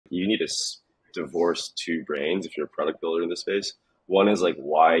you need to divorce two brains if you're a product builder in this space. One is like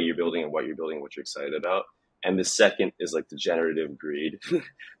why you're building and what you're building, what you're excited about. And the second is like degenerative greed,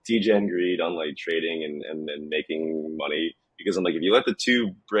 degen greed on like trading and making money. Because I'm like, if you let the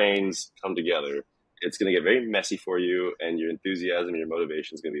two brains come together, it's going to get very messy for you, and your enthusiasm and your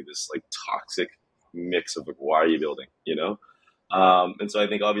motivation is going to be this like toxic mix of like, why are you building, you know? And so I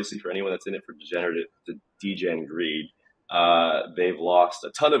think obviously for anyone that's in it for degen greed, they've lost a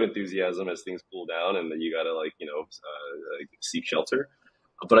ton of enthusiasm as things cool down, and then you got to like, seek shelter.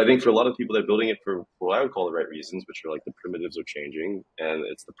 But I think for a lot of people, they're building it for what I would call the right reasons, which are like the primitives are changing, and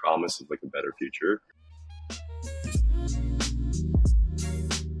it's the promise of like a better future.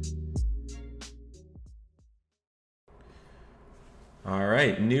 All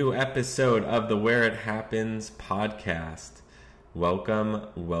right, new episode of the Where It Happens podcast. Welcome,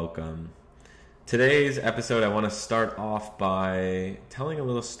 welcome. Today's episode, I want to start off by telling a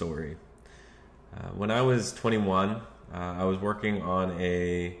little story. When I was 21, I was working on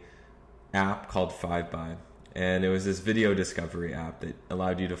a app called 5by, and it was this video discovery app that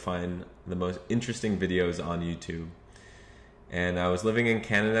allowed you to find the most interesting videos on YouTube. And I was living in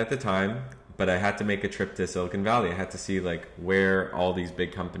Canada at the time, but I had to make a trip to Silicon Valley. I had to see like where all these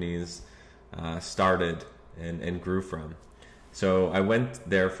big companies started and grew from. So I went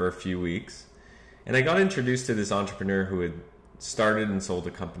there for a few weeks, and I got introduced to this entrepreneur who had started and sold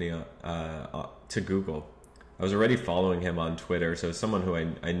a company to Google. I was already following him on Twitter, so someone who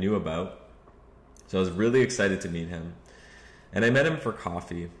I knew about. So I was really excited to meet him. And I met him for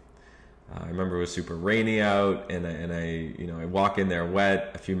coffee. I remember it was super rainy out, and I walk in there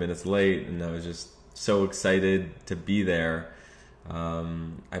wet, a few minutes late, and I was just so excited to be there. I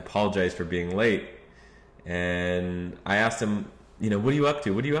apologized for being late, and I asked him, what are you up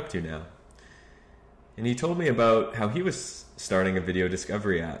to? What are you up to now? And he told me about how he was starting a video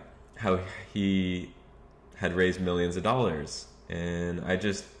discovery app, how he had raised millions of dollars. And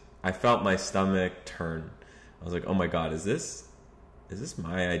I felt my stomach turn. I was like, oh my God, is this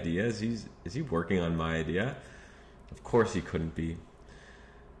my idea? Is he working on my idea? Of course he couldn't be.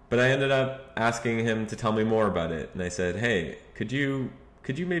 But I ended up asking him to tell me more about it. And I said, hey, could you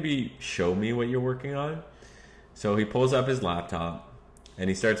maybe show me what you're working on? So he pulls up his laptop and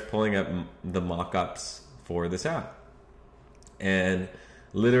he starts pulling up the mock-ups for this app. And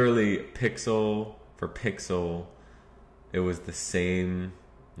literally pixel for pixel, it was the same,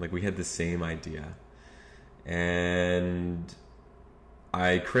 like we had the same idea. And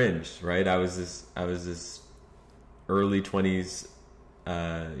I cringed, right? I was this early 20s,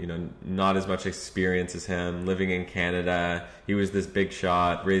 not as much experience as him, living in Canada. He was this big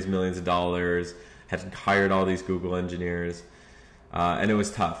shot, raised millions of dollars, had hired all these Google engineers, and it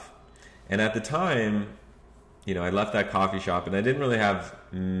was tough. And at the time, I left that coffee shop, and I didn't really have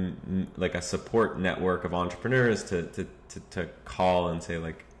like a support network of entrepreneurs to call and say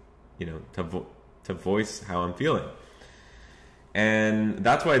like, to voice how I'm feeling. And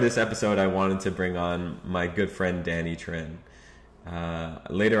that's why this episode I wanted to bring on my good friend Danny Trinh.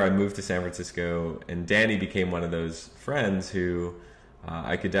 Later I moved to San Francisco, and Danny became one of those friends who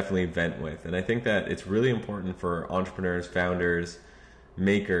I could definitely vent with. And I think that it's really important for entrepreneurs, founders,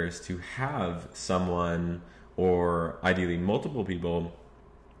 makers to have someone, or ideally multiple people,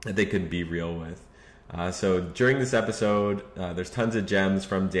 that they could be real with. So during this episode, there's tons of gems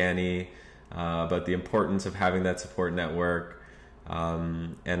from Danny about the importance of having that support network.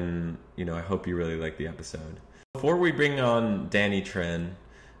 And I hope you really like the episode. Before we bring on Danny Trinh,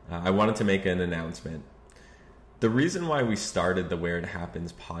 I wanted to make an announcement. The reason why we started the Where It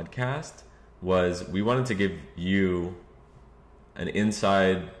Happens podcast was we wanted to give you an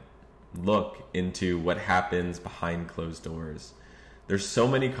inside look into what happens behind closed doors. There's so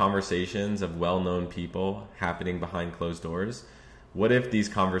many conversations of well-known people happening behind closed doors. What if these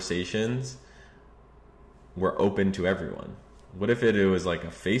conversations were open to everyone? What if it was like a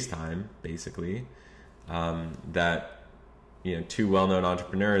FaceTime, basically, that two well-known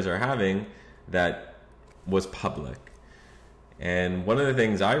entrepreneurs are having that was public? And one of the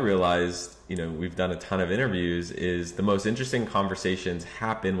things I realized, we've done a ton of interviews, is the most interesting conversations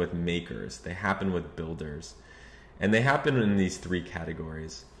happen with makers. They happen with builders. And they happen in these three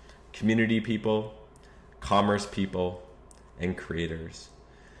categories: community people, commerce people, and creators.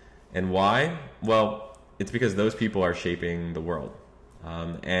 And why? Well, it's because those people are shaping the world.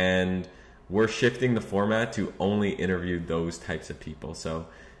 And we're shifting the format to only interview those types of people. So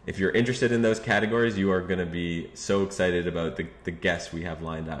if you're interested in those categories, you are going to be so excited about the guests we have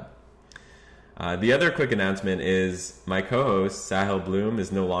lined up. The other quick announcement is my co-host, Sahil Bloom,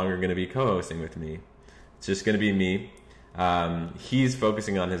 is no longer going to be co-hosting with me. It's just going to be me. He's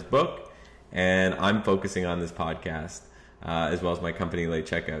focusing on his book, and I'm focusing on this podcast, as well as my company, Late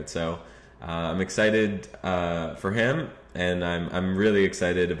Checkout. So I'm excited for him, and I'm really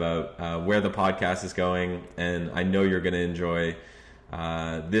excited about where the podcast is going. And I know you're going to enjoy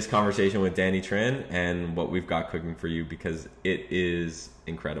this conversation with Danny Trinh and what we've got cooking for you, because it is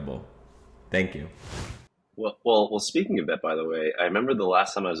incredible. Thank you. Well. Speaking of that, by the way, I remember the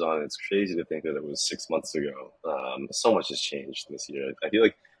last time I was on. It's crazy to think that it was 6 months ago. So much has changed this year. I feel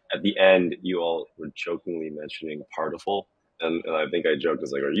like at the end, you all were jokingly mentioning Partiful, and I think I joked, I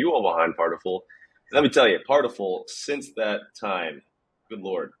was like, "Are you all behind Partiful?" Let me tell you, Partiful. Since that time, good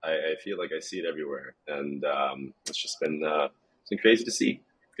Lord, I feel like I see it everywhere, and it's been crazy to see.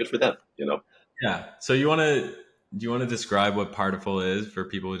 Good for them, you know. Yeah. So do you want to describe what Partiful is for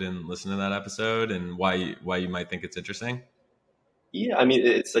people who didn't listen to that episode, and why you might think it's interesting? Yeah, I mean,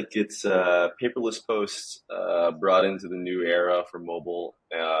 it's paperless posts brought into the new era for mobile,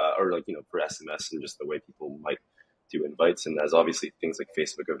 or like for SMS and just the way people might do invites. And as obviously things like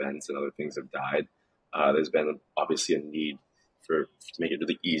Facebook events and other things have died, there's been obviously a need to make it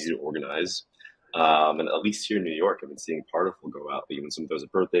really easy to organize. And at least here in New York, I've been seeing Partiful go out, even when there's a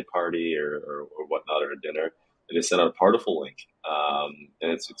birthday party or whatnot, or a dinner. They just send out a Partiful link,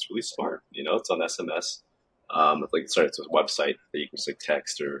 and it's really smart. It's on SMS. It's a website that you can just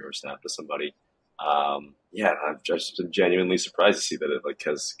text or snap to somebody. Yeah, I'm just genuinely surprised to see that it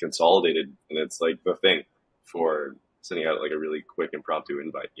has consolidated, and it's like the thing for sending out like a really quick impromptu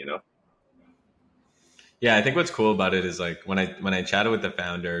invite. Yeah, I think what's cool about it is when I chatted with the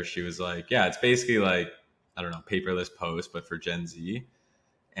founder, she was like, yeah, it's basically like, I don't know, paperless post, but for Gen Z.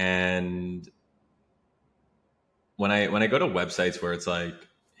 And when I go to websites where it's like,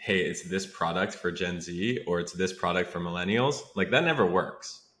 hey, it's this product for Gen Z or it's this product for millennials, that never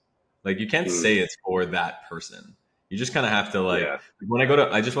works. You can't say it's for that person. You just kind of have to Yeah. When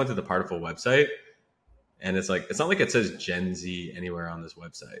I just went to the Partiful website, and it's not like it says Gen Z anywhere on this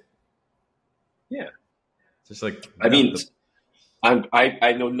website. Yeah. It's just I mean,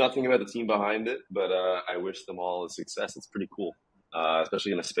 I know nothing about the team behind it, but I wish them all a success. It's pretty cool,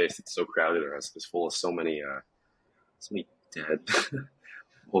 especially in a space that's so crowded or is full of so many dead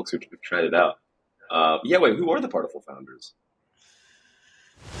folks who've tried it out. Wait, who are the Partiful founders?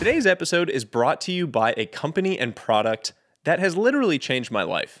 Today's episode is brought to you by a company and product that has literally changed my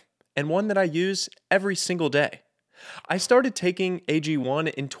life, and one that I use every single day. I started taking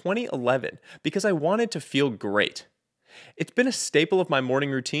AG1 in 2011 because I wanted to feel great. It's been a staple of my morning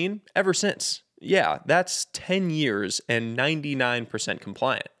routine ever since. Yeah, that's 10 years and 99%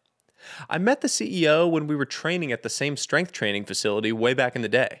 compliant. I met the CEO when we were training at the same strength training facility way back in the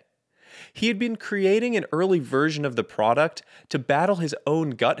day. He had been creating an early version of the product to battle his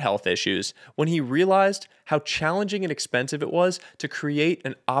own gut health issues when he realized how challenging and expensive it was to create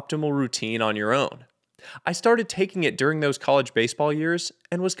an optimal routine on your own. I started taking it during those college baseball years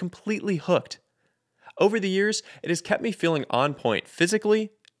and was completely hooked. Over the years, it has kept me feeling on point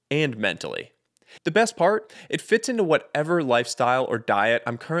physically and mentally. The best part, it fits into whatever lifestyle or diet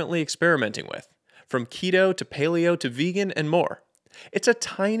I'm currently experimenting with, from keto to paleo to vegan and more. It's a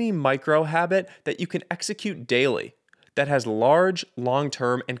tiny micro habit that you can execute daily that has large,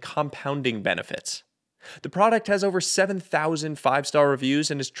 long-term, and compounding benefits. The product has over 7,000 five-star reviews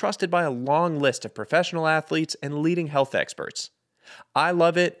and is trusted by a long list of professional athletes and leading health experts. I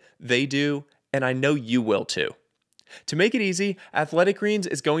love it, they do, and I know you will too. To make it easy, Athletic Greens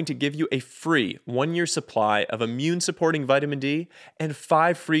is going to give you a free 1-year supply of immune-supporting vitamin D and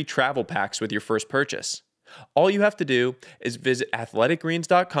 5 free travel packs with your first purchase. All you have to do is visit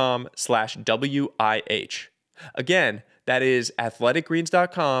athleticgreens.com/WIH. Again, that is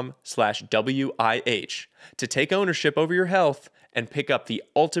athleticgreens.com/WIH to take ownership over your health and pick up the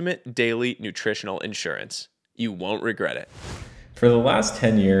ultimate daily nutritional insurance. You won't regret it. For the last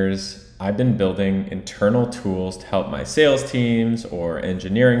 10 years, I've been building internal tools to help my sales teams or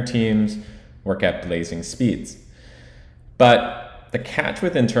engineering teams work at blazing speeds. But the catch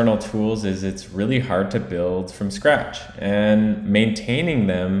with internal tools is it's really hard to build from scratch, and maintaining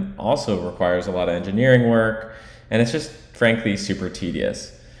them also requires a lot of engineering work, and it's just frankly super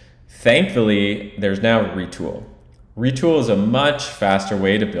tedious. Thankfully, there's now Retool. Retool is a much faster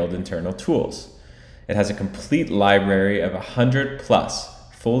way to build internal tools. It has a complete library of 100 plus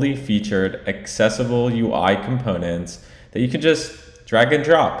fully featured accessible UI components that you can just drag and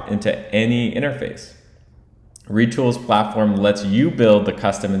drop into any interface. Retool's platform lets you build the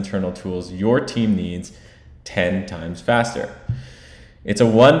custom internal tools your team needs 10 times faster. It's a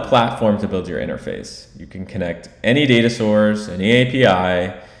one platform to build your interface. You can connect any data source, any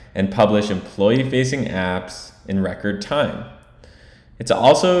API, and publish employee-facing apps in record time. It's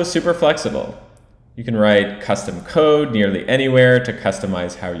also super flexible. You can write custom code nearly anywhere to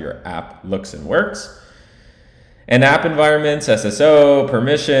customize how your app looks and works. And app environments, SSO,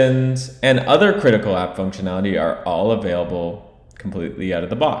 permissions, and other critical app functionality are all available completely out of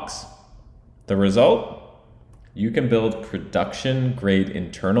the box. The result? You can build production-grade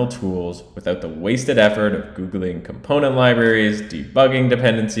internal tools without the wasted effort of Googling component libraries, debugging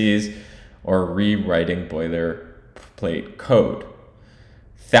dependencies, or rewriting boilerplate code.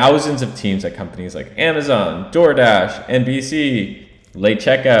 Thousands of teams at companies like Amazon, DoorDash, NBC, Late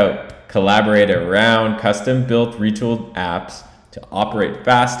Checkout collaborate around custom-built retooled apps to operate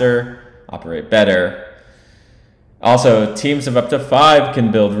faster, operate better. Also, teams of up to 5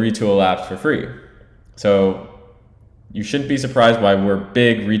 can build retool apps for free. So you shouldn't be surprised why we're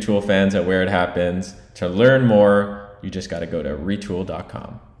big Retool fans at Where It Happens. To learn more, you just got to go to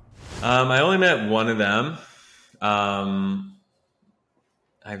retool.com. I only met one of them. I'm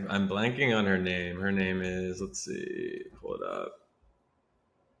blanking on her name. Her name is, let's see, pull it up.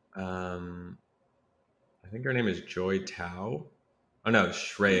 I think her name is Joy Tao. Oh no,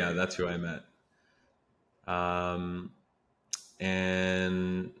 Shreya. That's who I met.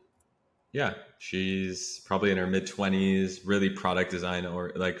 And yeah, she's probably in her mid-20s, really product design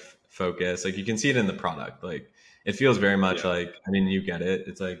or like focus. Like you can see it in the product. Like it feels very much like, I mean, you get it.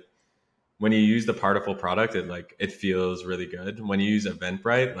 It's like when you use the Particle product, it feels really good. When you use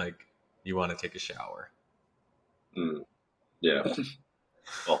Eventbrite, like you want to take a shower. Yeah.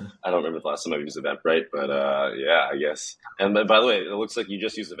 Well, I don't remember the last time I used Eventbrite, but yeah, I guess. And by the way, it looks like you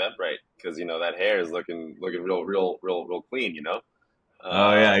just used Eventbrite because that hair is looking real clean.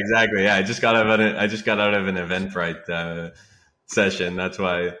 Oh yeah, exactly. Yeah, I just got out of an Eventbrite session. That's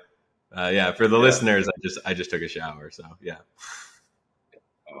why. Yeah, for the listeners, I just took a shower. So yeah.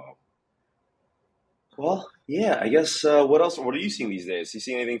 Oh. Well, yeah, I guess. What else? What are you seeing these days? You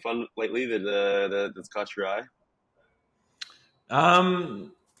seeing anything fun lately that's caught your eye?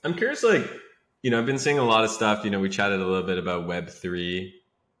 I'm curious, like, I've been seeing a lot of stuff. We chatted a little bit about Web3.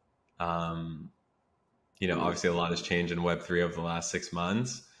 Obviously a lot has changed in Web3 over the last 6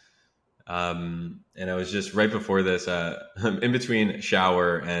 months. And I was just right before this, in between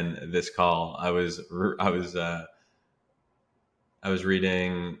shower and this call, I was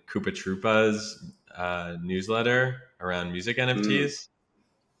reading Koopa Troopa's newsletter around music NFTs.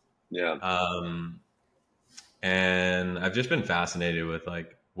 Yeah. And I've just been fascinated with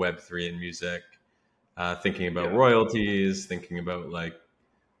like Web3 and music, thinking about royalties, thinking about like,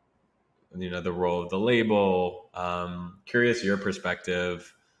 the role of the label. Curious your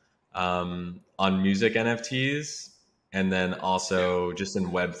perspective on music NFTs, and then also just in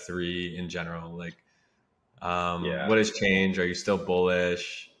Web3 in general. Like, what has changed? Are you still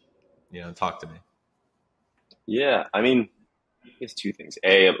bullish? Talk to me. Yeah, I mean, I guess two things.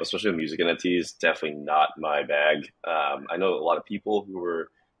 A, especially with music NFTs, definitely not my bag. I know a lot of people who were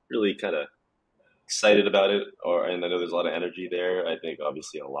really kind of excited about it, and I know there's a lot of energy there. I think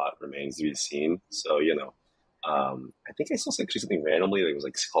obviously a lot remains to be seen. So I think I saw actually something randomly that was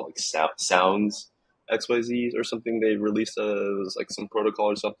like called like Sounds XYZ or something. They released it was like some protocol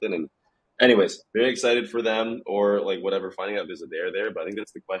or something. And anyways, very excited for them or like whatever. Finding out there's a there, but I think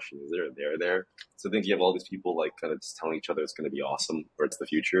that's the question: is there a there? So I think you have all these people like kind of just telling each other it's going to be awesome or it's the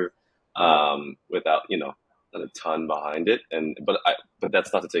future, without not a ton behind it. But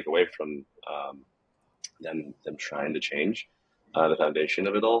that's not to take away from them trying to change the foundation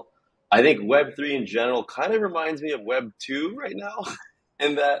of it all. I think Web3 in general kind of reminds me of Web2 right now,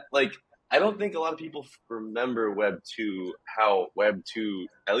 and that like I don't think a lot of people remember Web2, how Web2,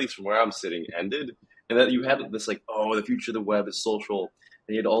 at least from where I'm sitting, ended, and that you had this like, oh, the future of the web is social,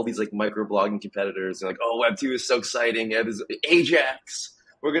 and you had all these like microblogging competitors, and like, oh, Web2 is so exciting, yeah, there's Ajax,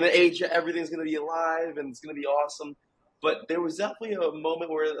 we're gonna Ajax, everything's gonna be alive, and it's gonna be awesome. But there was definitely a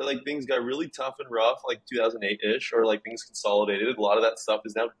moment where like things got really tough and rough, like 2008-ish, or like things consolidated. A lot of that stuff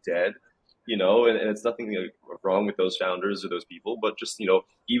is now dead, and it's nothing wrong with those founders or those people, but just,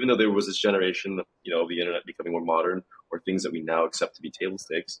 even though there was this generation, of the internet becoming more modern or things that we now accept to be table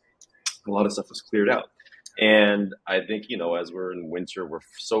stakes, a lot of stuff was cleared out. And I think, as we're in winter, we're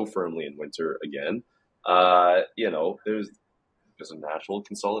so firmly in winter again, there's a natural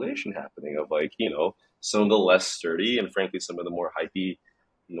consolidation happening of like, some of the less sturdy and frankly some of the more hypey,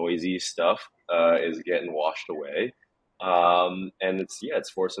 noisy stuff is getting washed away. And it's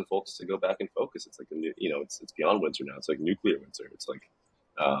forcing folks to go back and focus. It's like a new, it's beyond winter now. It's like nuclear winter. It's like,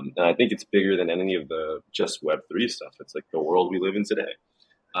 and I think it's bigger than any of the just Web3 stuff. It's like the world we live in today,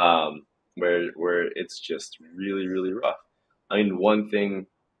 where it's just really, really rough. I mean, one thing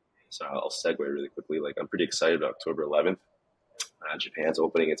So I'll segue really quickly. Like I'm pretty excited about October 11th. Japan's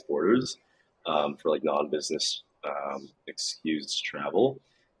opening its borders for like non-business excused travel,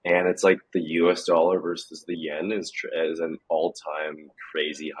 and it's like the U.S. dollar versus the yen is an all-time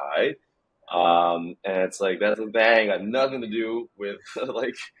crazy high. And it's like that's a bang. Got nothing to do with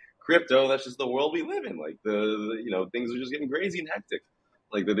like crypto. That's just the world we live in. Like things are just getting crazy and hectic.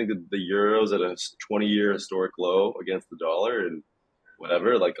 Like I think the euro's at a 20-year historic low against the dollar and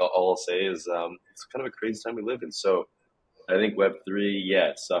whatever. Like all I'll say is it's kind of a crazy time we live in. So I think Web3, yeah,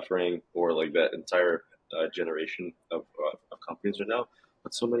 it's suffering for like that entire generation of companies right now,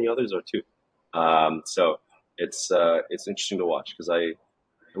 but so many others are too. So it's interesting to watch because I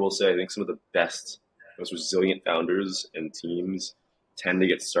will say I think some of the best, most resilient founders and teams tend to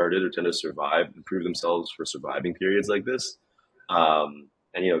get started or tend to survive and prove themselves for surviving periods like this.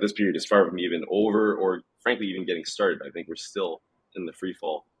 And this period is far from even over or frankly even getting started. I think we're still in the free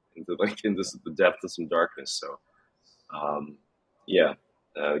fall into the depth of some darkness. So yeah,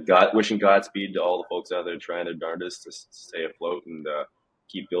 wishing Godspeed to all the folks out there trying their darndest to stay afloat and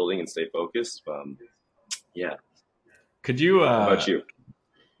keep building and stay focused. Yeah. Could you? How about you?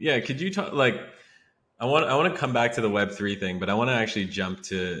 Yeah, could you talk like? I want to come back to the Web3 thing, but I want to actually jump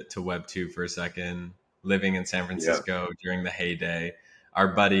to Web2 for a second. Living in San Francisco during the heyday, our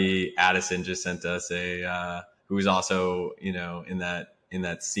buddy Addison just sent us who was also in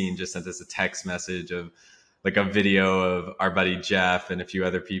that scene, just sent us a text message of like a video of our buddy Jeff and a few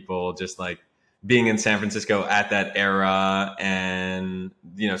other people just like being in San Francisco at that era, and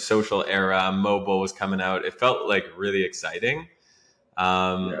social era, mobile was coming out. It felt like really exciting.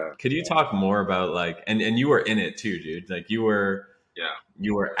 Could you talk more about like, and you were in it too, dude. Like you were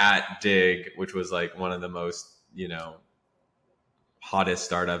at Dig, which was like one of the most, hottest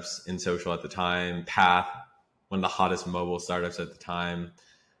startups in social at the time. Path, one of the hottest mobile startups at the time.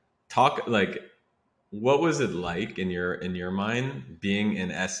 Talk like, what was it like in your mind being in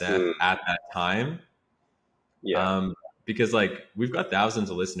SF at that time? Yeah. Because like we've got thousands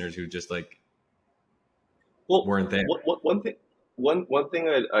of listeners who just like weren't there. One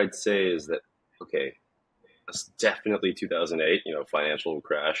thing I'd say is that okay, it's definitely 2008. Financial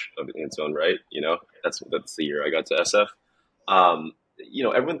crash in its own right. That's the year I got to SF.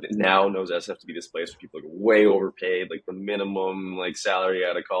 Everyone now knows SF to be this place where people are way overpaid. Like the minimum like salary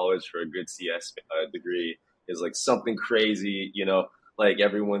out of college for a good CS degree is like something crazy. Like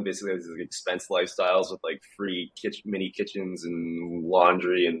everyone basically has these expense lifestyles with like free mini kitchens and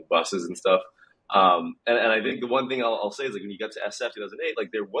laundry and buses and stuff. And I think the one thing I'll say is like when you got to SF 2008,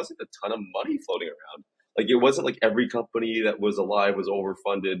 like there wasn't a ton of money floating around. Like it wasn't like every company that was alive was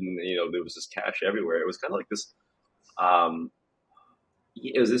overfunded and there was just cash everywhere. It was kind of like this.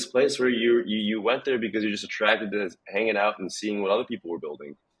 It was this place where you went there because you're just attracted to hanging out and seeing what other people were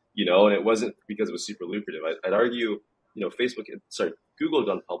building, and it wasn't because it was super lucrative. I'd argue, Google had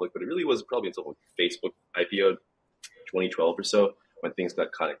gone public, but it really was probably until Facebook IPO 2012 or so when things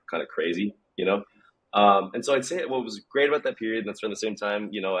got kind of crazy, and so I'd say what was great about that period, and that's around the same time,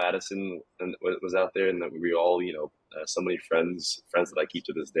 Addison was out there, and that we all, so many friends that I keep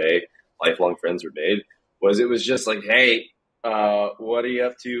to this day, lifelong friends were made. It was just like, hey, what are you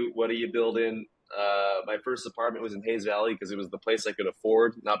up to? What are you building? My first apartment was in Hayes Valley because it was the place I could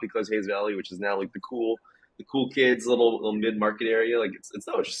afford, not because Hayes Valley, which is now like the cool kids little mid-market area. Like it's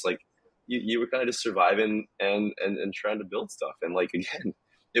not just like you were kind of just surviving and trying to build stuff. And like, again,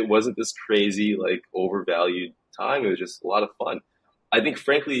 it wasn't this crazy, like overvalued time. It was just a lot of fun. I think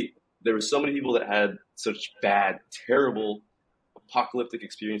frankly, there were so many people that had such bad, terrible, apocalyptic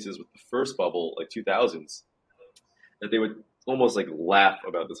experiences with the first bubble, like 2000s, that they would almost like laugh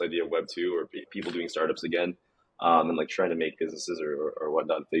about this idea of Web 2 or people doing startups again, and like trying to make businesses or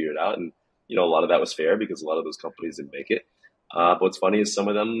whatnot and figure it out. And, a lot of that was fair because a lot of those companies didn't make it. But what's funny is some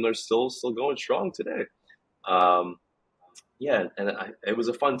of them are still going strong today. It was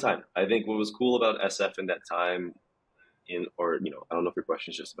a fun time. I think what was cool about SF in that time I don't know if your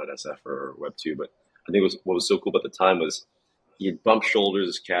question is just about SF or Web 2, but I think what was so cool about the time was you'd bump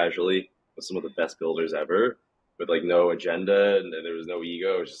shoulders casually with some of the best builders ever with like no agenda and there was no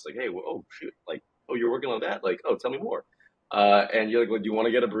ego. It was just like, hey, oh shoot, like, oh, you're working on that? Like, oh, tell me more. And you're like, well, do you want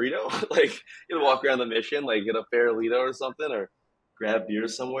to get a burrito? Like, walk around the mission, like get a Farolito or something, or grab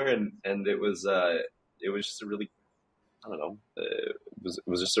beers somewhere. And it was just a really, I don't know, it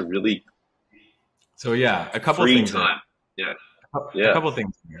was just a really so yeah, a couple free things time. A couple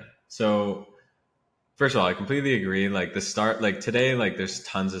things here. So first of all, I completely agree. Like today, like there's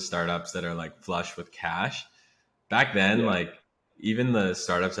tons of startups that are like flush with cash. Back then, like even the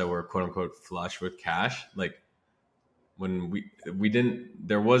startups that were quote unquote flush with cash, like when we didn't,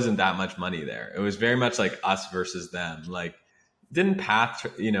 there wasn't that much money there. It was very much like us versus them. Like, didn't Path,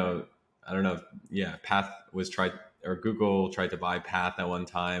 I don't know. Yeah, Path was tried, or Google tried to buy Path at one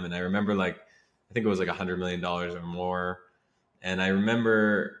time, and I remember like I think it was like $100 million or more, and I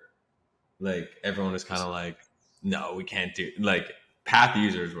remember like everyone was kind of like, no, we can't do, like Path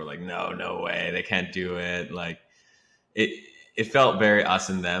users were like, no way, they can't do it. Like it it felt very us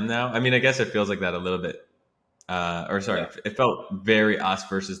and them now. I mean, I guess it feels like that a little bit. Or sorry, Yeah. it felt very us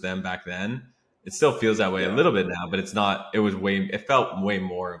versus them back then. It still feels that way a Yeah. little bit now, but it's not. It felt way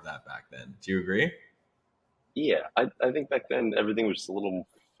more of that back then. Do you agree? Yeah, I think back then everything was just a little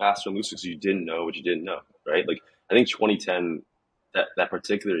faster and looser because you didn't know what you didn't know, right? Like I think 2010, that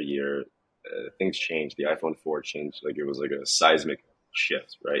particular year, things changed. The iPhone 4 changed. Like it was like a seismic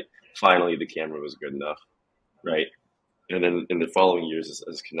shift, right? Finally, the camera was good enough, right? And then in the following years,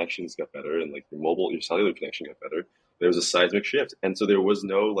 as connections got better and like your cellular connection got better, there was a seismic shift, and so there was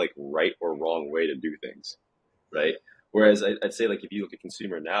no like right or wrong way to do things, right? Whereas I'd say like if you look at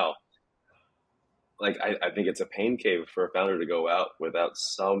consumer now, like I think it's a pain cave for a founder to go out without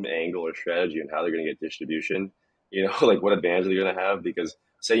some angle or strategy on how they're going to get distribution. Like what advantage they're going to have because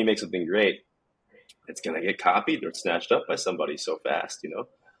say you make something great, it's going to get copied or snatched up by somebody so fast.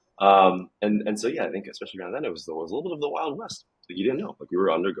 And so yeah, I think especially around then it was a little bit of the Wild West. Like you didn't know, like we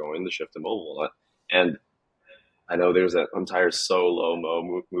were undergoing the shift to mobile, and I know there's that entire solo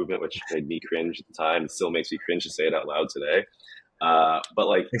mo movement which made me cringe at the time. It still makes me cringe to say it out loud today. But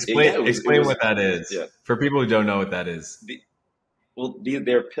like, yeah, it Explain was, what that is yeah. for people who don't know what that is.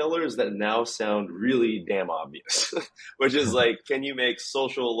 They're pillars that now sound really damn obvious, which is like, can you make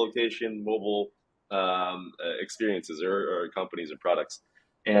social location mobile experiences or companies or products?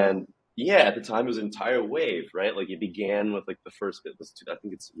 And yeah, at the time it was an entire wave, right? Like it began with like the first bit was I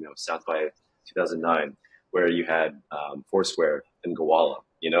think it's South by 2009, where you had Foursquare and Gowalla,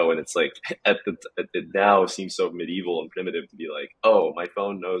 and it's like it now seems so medieval and primitive to be like, oh, my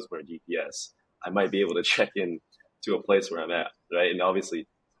phone knows where GPS. I might be able to check in to a place where I'm at, right? And obviously,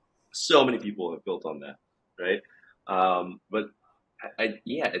 so many people have built on that, right? But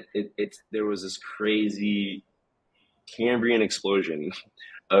yeah, it's there was this crazy Cambrian explosion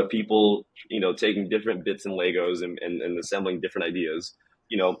of people, taking different bits and Legos and assembling different ideas,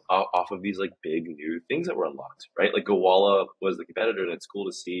 off of these like big new things that were unlocked, right? Like Gowalla was the competitor, and it's cool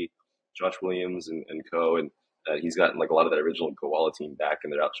to see Josh Williams and co. And he's gotten like a lot of that original Gowalla team back,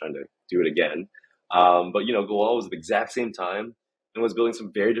 and they're out trying to do it again. But Gowalla was at the exact same time and was building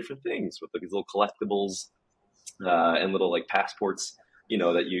some very different things with like these little collectibles and little like passports,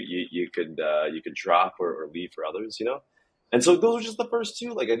 that you could drop or leave for others. And so those were just the first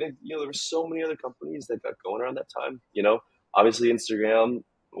two. Like I think there were so many other companies that got going around that time. Obviously Instagram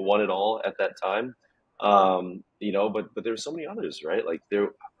won it all at that time. But there were so many others, right? Like there,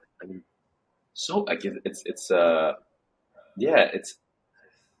 I mean, so I guess yeah,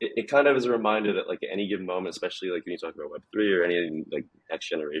 it kind of is a reminder that like at any given moment, especially like when you talk about Web3 or any like next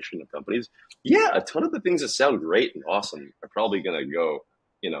generation of companies, yeah, a ton of the things that sound great and awesome are probably gonna go,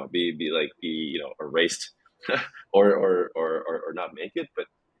 be erased or not make it. But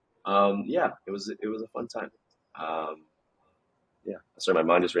yeah, it was a fun time. Um, yeah, sorry, my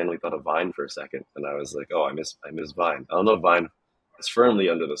mind just randomly thought of Vine for a second, and I was like, oh, I miss Vine. I don't know if Vine is firmly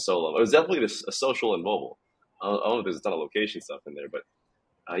under the solo. It was definitely a social and mobile. I don't know if there's a ton of location stuff in there, but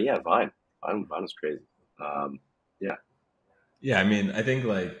yeah, Vine was crazy. Yeah, Yeah, I mean, I think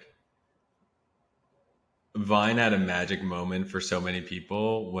like Vine had a magic moment for so many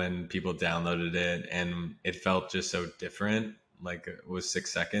people when people downloaded it, and it felt just so different. Like it was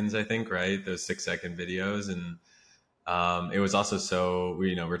 6 seconds, I think, right? Those 6 second videos, and it was also so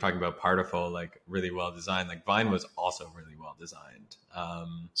we're talking about Particle, like really well designed. Like Vine was also really well designed,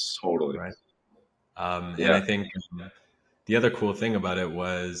 totally. right? And I Yeah, think the other cool thing about it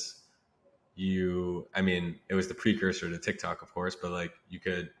was I mean, it was the precursor to TikTok, of course, but like you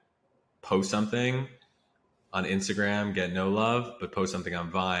could post something on Instagram, get no love, but post something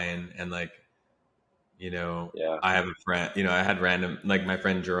on Vine, and like, yeah, I have a friend, I had random, like my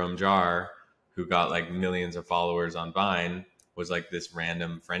friend Jerome Jar, who got like millions of followers on Vine, was like this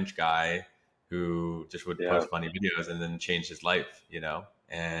random French guy who just would yeah. post funny videos and then changed his life.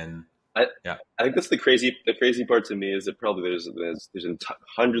 And I yeah, I think that's the crazy part to me is that probably there's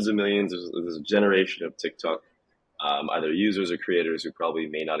hundreds of millions. There's a generation of TikTok either users or creators who probably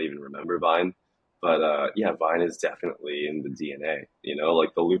may not even remember Vine. But yeah, Vine is definitely in the DNA.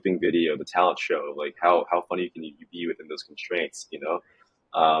 Like the looping video, the talent show, like how funny can you be within those constraints?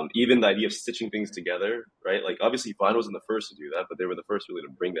 Even the idea of stitching things together, right? Like obviously Vine wasn't the first to do that, but they were the first really to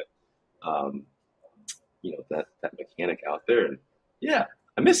bring that. Um, that mechanic out there. And yeah,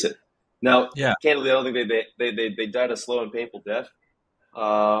 I miss it. Now, Yeah. candidly, I don't think they died a slow and painful death.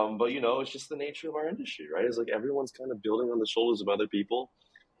 But it's just the nature of our industry, right? It's like everyone's kind of building on the shoulders of other people.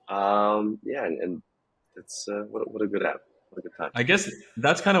 Yeah, and it's what a good app, what a good time. I guess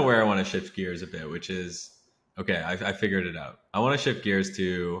that's kind of where I want to shift gears a bit, which is okay. I figured it out. I want to shift gears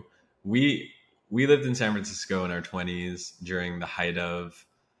to we we lived in San Francisco in our 20s during the height of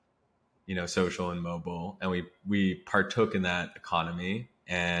social and mobile, and we partook in that economy,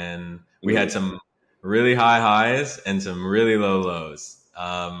 and we had Mm, some really high highs and some really low lows.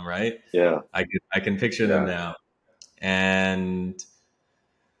 Right? yeah, I can picture them yeah, now, and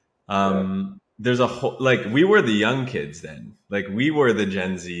yeah. there's a whole like we were the young kids then, like we were the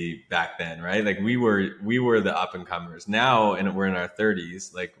Gen Z back then, right? Like we were the up and comers now, and we're in our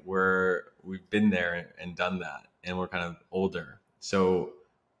 30s. Like we've been there and done that, and we're kind of older. So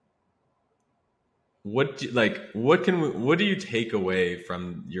what do you take away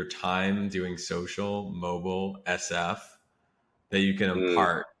from your time doing social, mobile, SF that you can Mm.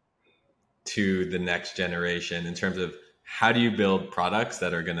 impart to the next generation in terms of how do you build products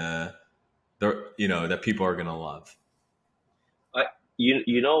that are gonna that people are gonna love? I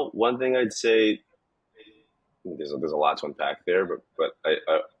one thing I'd say, there's a lot to unpack there, but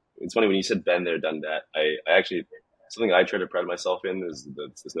it's funny when you said been there, done that. I actually, something I try to pride myself in is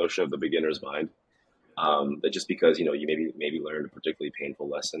this notion of the beginner's mind. That just because you maybe learned a particularly painful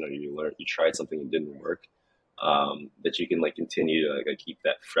lesson, or you tried something and didn't work, that you can like continue to like keep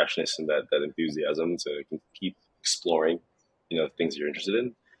that freshness and that enthusiasm to keep exploring things you're interested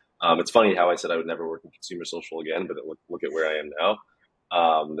in. It's funny how I said I would never work in consumer social again, but look at where I am now.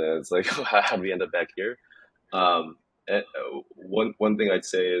 Then it's like how do we end up back here? One thing I'd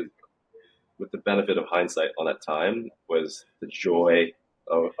say is, with the benefit of hindsight on that time, was the joy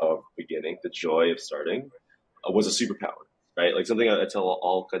of beginning, the joy of starting, was a superpower, right? Like something I tell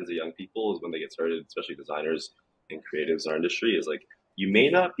all kinds of young people is when they get started, especially designers and creatives in our industry, is like, you may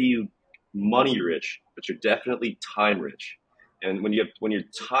not be money rich, but you're definitely time rich. And when you're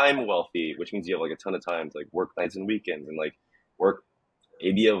time wealthy, which means you have like a ton of time to like work nights and weekends and like work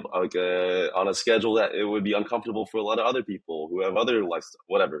maybe on a schedule that it would be uncomfortable for a lot of other people who have other life,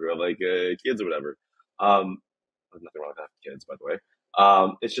 whatever, who have like kids or whatever. There's nothing wrong with having kids, by the way.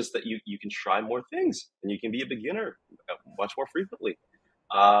 It's just that you can try more things and you can be a beginner much more frequently.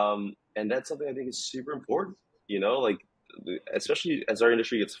 And that's something I think is super important. Like especially as our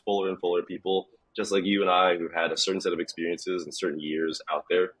industry gets fuller and fuller of people, just like you and I, who've had a certain set of experiences and certain years out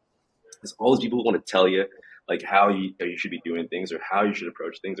there. There's all these people who want to tell you like how you should be doing things, or how you should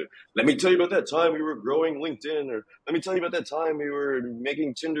approach things, or let me tell you about that time we were growing LinkedIn, or let me tell you about that time we were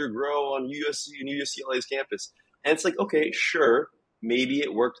making Tinder grow on USC and UCLA's campus. And it's like, okay, sure, maybe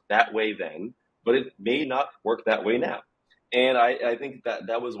it worked that way then, but it may not work that way now. And I think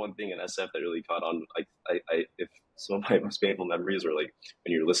that was one thing in SF that really caught on. Like if some of my most painful memories are like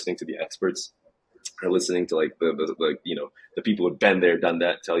when you're listening to the experts, or listening to like the people who've been there, done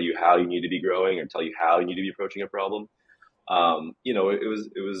that, tell you how you need to be growing, or tell you how you need to be approaching a problem.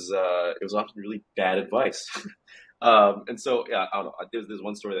 It was often really bad advice. And so yeah, I don't know. There's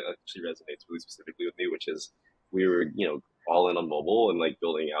one story that actually resonates really specifically with me, which is we were all in on mobile and like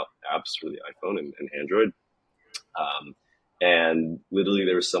building out apps for the iPhone and Android. Um, and literally,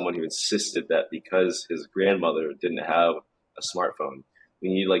 there was someone who insisted that because his grandmother didn't have a smartphone, we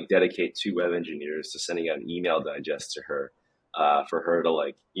need to like dedicate two web engineers to sending out an email digest to her, for her to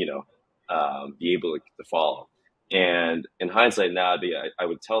like be able to follow. And in hindsight now, I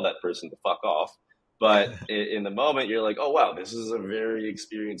would tell that person to fuck off. But in the moment, you're like, oh wow, this is a very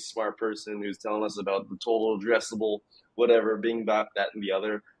experienced, smart person who's telling us about the total addressable, whatever, being about that and the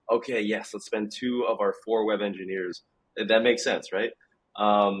other. Okay, yes, let's spend two of our four web engineers. That makes sense, right?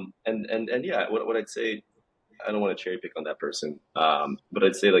 And yeah, what I'd say, I don't want to cherry pick on that person, but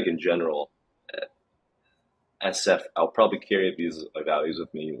I'd say like in general, SF, I'll probably carry these values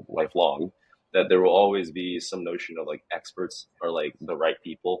with me lifelong. That there will always be some notion of like experts, or like the right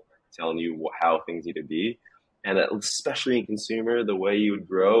people telling you how things need to be, and that, especially in consumer, the way you would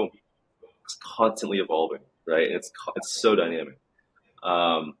grow is constantly evolving, right? It's so dynamic.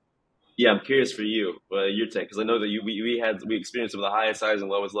 Um, yeah, I'm curious for you, your take, because I know that we experienced some of the highest highs and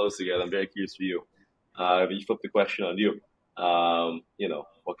lowest lows together. I'm very curious for you. If you flip the question on you,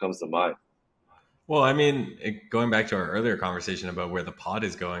 what comes to mind? Well, I mean, going back to our earlier conversation about where the pod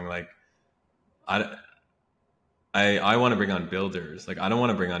is going, like I I want to bring on builders. Like I don't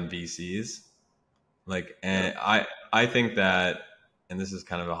want to bring on VCs. Like, Yeah. and I think that, and this is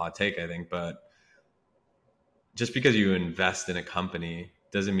kind of a hot take, I think, but just because you invest in a company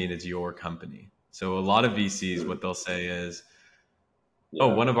doesn't mean it's your company. So a lot of VCs, what they'll say is, oh,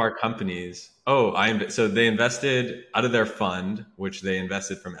 Yeah. one of our companies, so they invested out of their fund, which they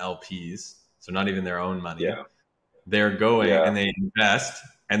invested from LPs, so not even their own money. Yeah. They're going Yeah. and they invest,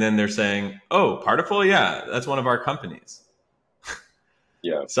 and then they're saying, oh, Partiful, yeah, that's one of our companies.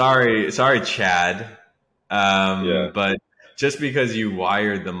 Yeah. Sorry, Chad. Yeah. But just because you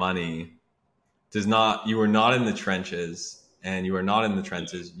wired the money does not, you are not in the trenches, and you are not in the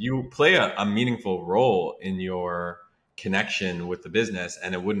trenches. You play a meaningful role in your connection with the business,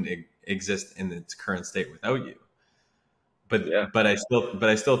 and it wouldn't exist in its current state without you. Yeah. But I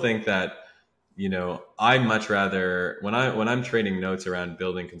still think that, I much rather, when I'm trading notes around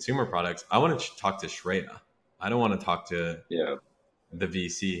building consumer products, I want to talk to Shreya. I don't want to talk to Yeah. the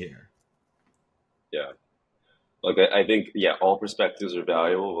VC here. Yeah. Like I think, yeah, all perspectives are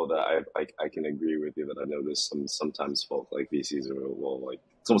valuable, but I can agree with you that I noticed sometimes folk like VCs are, well, like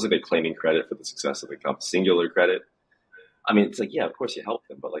it's almost like they're claiming credit for the success of the company, singular credit. I mean, it's like, yeah, of course you help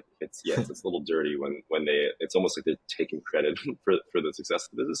them, but like it's a little dirty when it's almost like they're taking credit for the success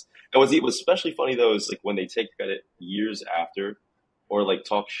of the business. And what's especially funny though is like when they take credit years after, or like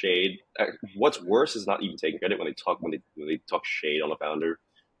talk shade. What's worse is not even taking credit when they talk shade on a founder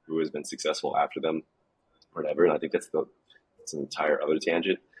who has been successful after them, or whatever. And I think that's an entire other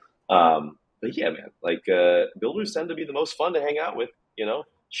tangent. But yeah, man, like builders tend to be the most fun to hang out with.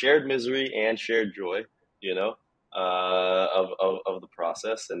 Shared misery and shared joy. You know, of the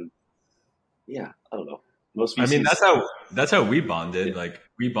process. And yeah, I don't know. Most I mean, VCs, that's how we bonded. yeah, Like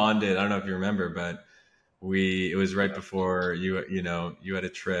we bonded. I don't know if you remember, but it was right yeah. before you had a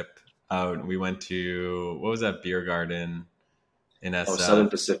trip out. We went to, what was that beer garden in Oh, Southern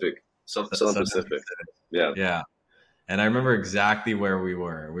SF? Pacific, Southern Southern Pacific. Pacific. Yeah. Yeah. And I remember exactly where we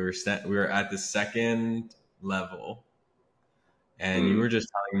were. We were at the second level, and you Mm, were just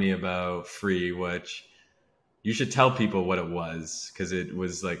telling me about Free, which you should tell people what it was, because it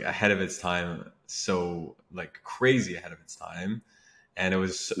was like ahead of its time, so like crazy ahead of its time, and it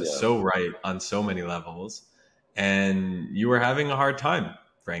was yeah. so right on so many levels, and you were having a hard time,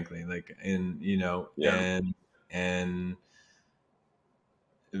 frankly, like in Yeah. and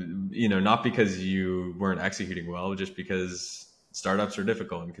not because you weren't executing well, just because startups are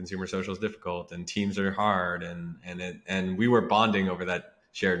difficult and consumer social is difficult and teams are hard, and we were bonding over that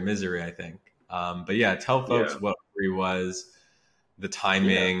shared misery, I think. But yeah, tell Yeah. folks what Free was, the Yeah.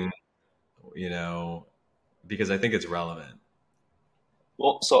 timing, you know, because I think it's relevant.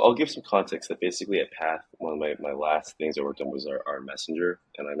 Well, so I'll give some context that basically at Path, one of my last things I worked on was our messenger.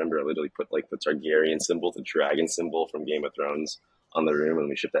 And I remember I literally put like the Targaryen symbol, the dragon symbol from Game of Thrones on the room when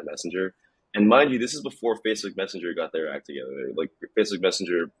we shipped that messenger. And mind you, this is before Facebook Messenger got their act together. Like Facebook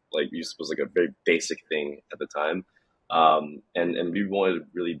Messenger, like was like a very basic thing at the time. And we wanted to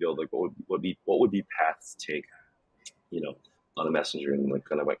really build like what would be Path's take, you know, on a messenger, and like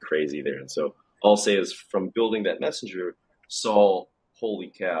kind of went crazy there. And so all I'll say is from building that messenger, saw,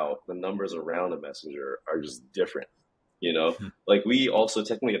 holy cow, the numbers around a messenger are just different. Like we also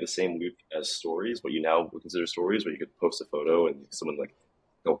technically have the same loop as stories, what you now would consider stories, where you could post a photo and someone like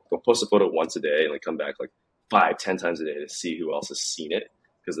they'll post a photo once a day and like come back like 5, 10 times a day to see who else has seen it,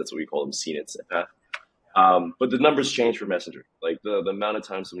 because that's what we call them, seen it at Path. But the numbers change for Messenger. Like the amount of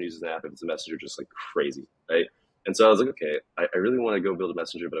time someone uses an app if it's a Messenger, just like crazy, right? And so I was like, okay, I really want to go build a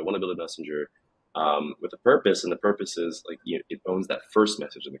Messenger, but I want to build a Messenger with a purpose, and the purpose is like it owns that first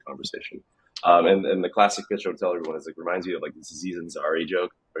message in the conversation. And the classic pitch I would tell everyone is like reminds me of like this Aziz Ansari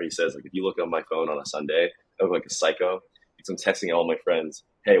joke where he says like if you look on my phone on a Sunday, I look like a psycho because I'm texting all my friends,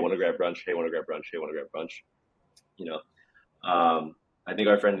 hey, want to grab brunch? Hey, want to grab brunch? Hey, want to grab brunch? You know, I think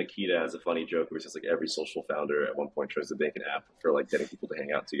our friend Nikita has a funny joke where he says like every social founder at one point tries to make an app for like getting people to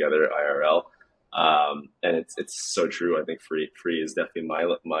hang out together IRL. And it's so true. I think free is definitely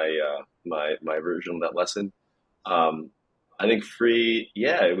my version of that lesson. Um, I think free,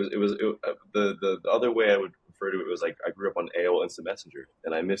 yeah, the other way I would refer to it was like I grew up on AOL Instant Messenger,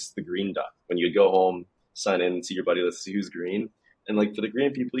 and I missed the green dot when you'd go home, sign in, and see your buddy, let's see who's green, and like for the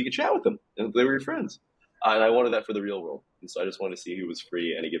green people, you could chat with them, and they were your friends. And I wanted that for the real world, and so I just wanted to see who was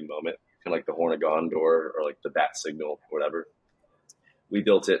free at any given moment, kind of like the Horn of Gondor or like the Bat Signal, or whatever. We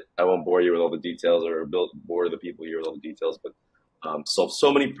built it. I won't bore you with all the details, or bore the people here with all the details, but solved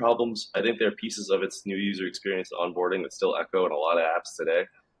so many problems. I think there are pieces of its new user experience onboarding that still echo in a lot of apps today.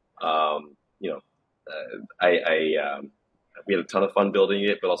 Um, you know, we had a ton of fun building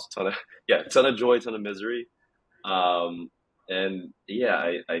it, but also a ton of joy, a ton of misery. And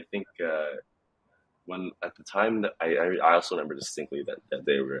yeah, I think when at the time that I also remember distinctly that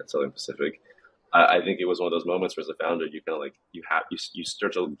day we were at Southern Pacific. I think it was one of those moments where as a founder, you kind of like, you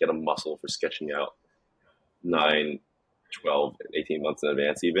start to get a muscle for sketching out 9, 12, 18 months in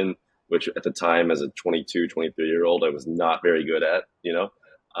advance even, which at the time as a 22, 23-year-old, I was not very good at, and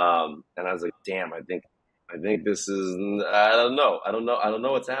I was like, damn, I think this is, I don't know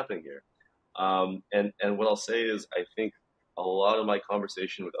what's happening here. And what I'll say is, I think a lot of my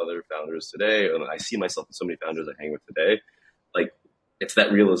conversation with other founders today, and I see myself in so many founders I hang with today, like it's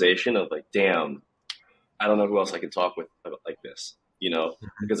that realization of like, damn, I don't know who else I can talk with about like this,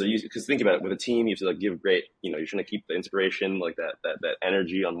 because think about it, with a team, you have to like give great, you're trying to keep the inspiration, like that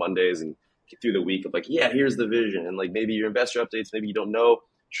energy on Mondays and get through the week of like, yeah, here's the vision. And like maybe your investor updates, maybe you don't know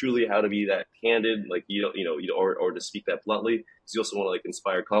truly how to be that candid, like, or to speak that bluntly, because you also want to like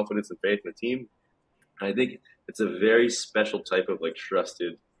inspire confidence and faith in the team. And I think it's a very special type of like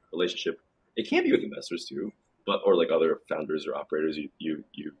trusted relationship. It can be with investors too, or like other founders or operators you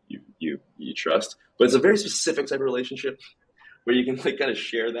trust. But it's a very specific type of relationship where you can like kind of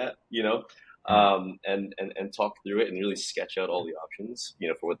share that, and talk through it and really sketch out all the options,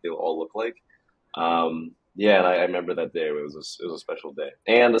 for what they'll all look like. Yeah, and I remember that day. It was a special day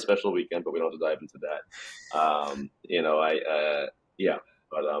and a special weekend, but we don't have to dive into that. Yeah,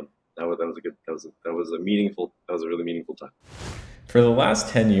 but that was a really meaningful time. For the last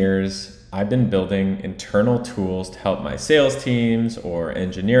 10 years, I've been building internal tools to help my sales teams or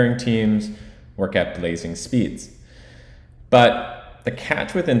engineering teams work at blazing speeds. But the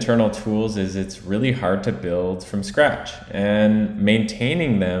catch with internal tools is it's really hard to build from scratch, and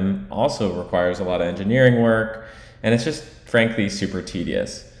maintaining them also requires a lot of engineering work, and it's just frankly super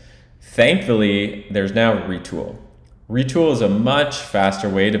tedious. Thankfully, there's now Retool. Retool is a much faster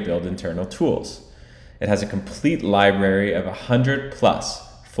way to build internal tools. It has a complete library of 100 plus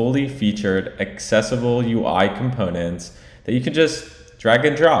fully featured accessible UI components that you can just drag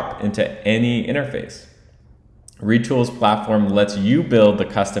and drop into any interface. Retool's platform lets you build the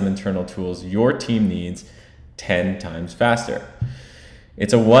custom internal tools your team needs 10 times faster.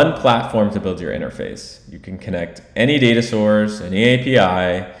 It's a one platform to build your interface. You can connect any data source, any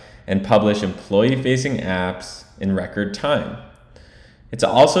API, and publish employee-facing apps in record time. It's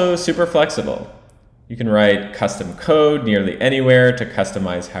also super flexible. You can write custom code nearly anywhere to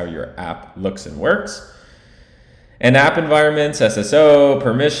customize how your app looks and works. And app environments, SSO,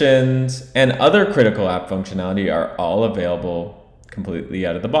 permissions, and other critical app functionality are all available completely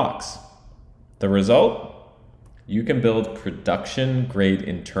out of the box. The result? You can build production-grade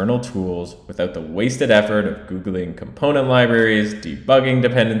internal tools without the wasted effort of Googling component libraries, debugging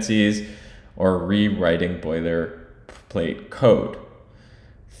dependencies, or rewriting boilerplate code.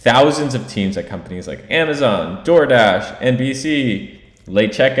 Thousands of teams at companies like Amazon, DoorDash, NBC,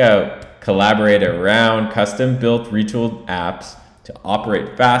 Late Checkout collaborate around custom-built retooled apps to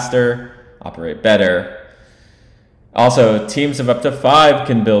operate faster, operate better. Also, teams of up to 5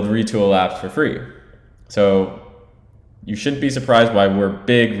 can build Retool apps for free. So you shouldn't be surprised why we're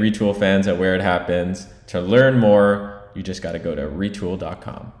big Retool fans at Where It Happens. To learn more, you just got to go to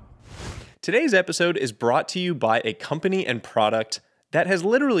retool.com. Today's episode is brought to you by a company and product that has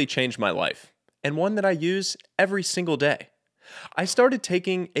literally changed my life, and one that I use every single day. I started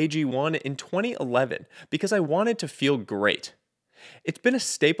taking AG1 in 2011 because I wanted to feel great. It's been a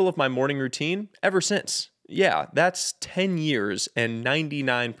staple of my morning routine ever since. Yeah, that's 10 years and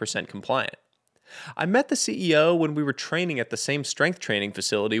 99% compliant. I met the CEO when we were training at the same strength training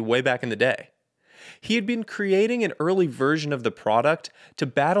facility way back in the day. He had been creating an early version of the product to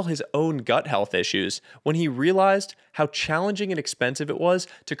battle his own gut health issues when he realized how challenging and expensive it was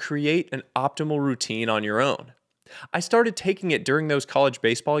to create an optimal routine on your own. I started taking it during those college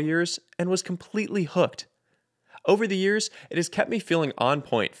baseball years and was completely hooked. Over the years, it has kept me feeling on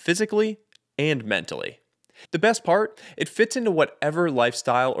point physically and mentally. The best part, it fits into whatever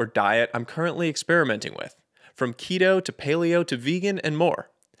lifestyle or diet I'm currently experimenting with, from keto to paleo to vegan and more.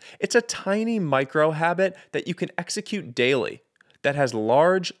 It's a tiny micro habit that you can execute daily that has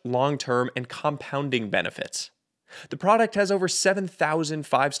large, long-term, and compounding benefits. The product has over 7,000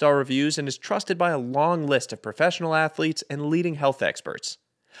 five-star reviews and is trusted by a long list of professional athletes and leading health experts.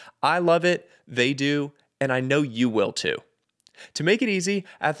 I love it, they do, and I know you will too. To make it easy,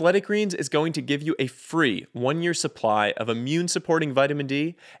 Athletic Greens is going to give you a free 1-year supply of immune-supporting vitamin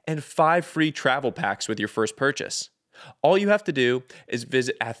D and 5 free travel packs with your first purchase. All you have to do is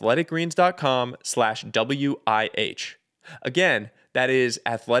visit athleticgreens.com/WIH. Again, that is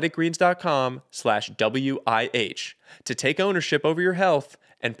athleticgreens.com/WIH to take ownership over your health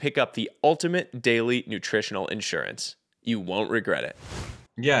and pick up the ultimate daily nutritional insurance. You won't regret it.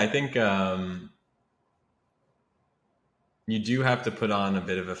 Yeah, I think, you do have to put on a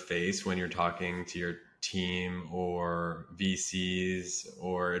bit of a face when you're talking to your team or VCs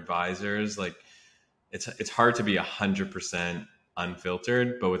or advisors. Like it's hard to be 100%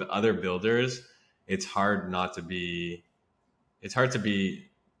 unfiltered, but with other builders, it's hard not to be. It's hard to be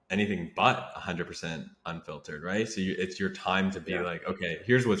anything but 100% unfiltered, right? So it's your time to be like, okay,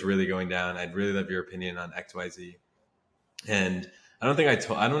 here's what's really going down. I'd really love your opinion on X, Y, Z. And I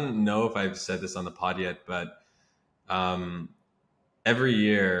don't know if I've said this on the pod yet, but every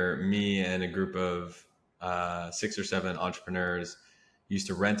year, me and a group of 6 or 7 entrepreneurs used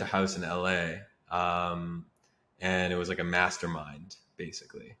to rent a house in LA. And it was like a mastermind,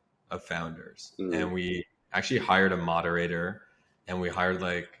 basically, of founders. And we actually hired a moderator, and we hired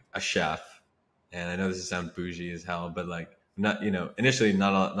like a chef. And I know this sounds bougie as hell, but like, not, initially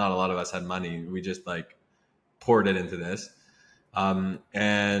not a lot of us had money. We just like poured it into this.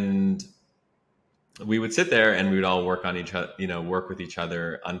 And we would sit there and we would all work on each other, work with each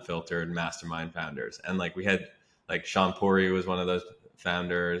other, unfiltered mastermind founders. And like we had like Sean Pori was one of those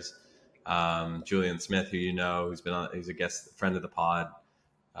founders, Julian Smith, who he's a guest friend of the pod.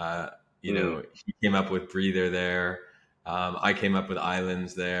 He came up with Breather there. I came up with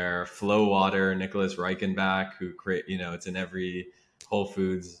Islands there. Flow Water, Nicholas Reichenbach, who it's in every Whole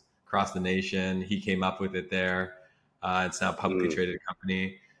Foods across the nation. He came up with it there. It's now a publicly traded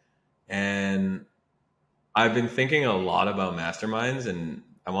company. And I've been thinking a lot about masterminds, and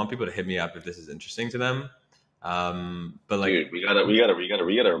I want people to hit me up if this is interesting to them. But like, dude, we gotta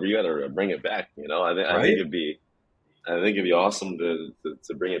bring it back. I think it'd be awesome to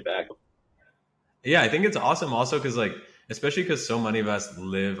bring it back. Yeah, I think it's awesome also because like, especially because so many of us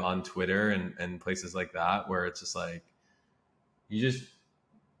live on Twitter and places like that where it's just like, there's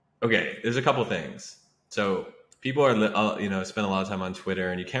a couple things. So people are, spend a lot of time on Twitter,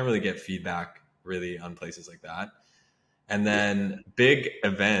 and you can't really get feedback really on places like that. And then big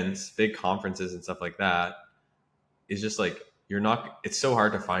events, big conferences and stuff like that is just like, it's so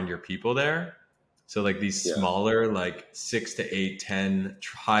hard to find your people there. So like these smaller, like 6 to 8, 10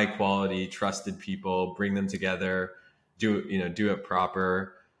 high quality, trusted people, bring them together, do it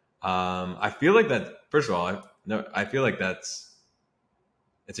proper. I feel like that, first of all, I feel like it's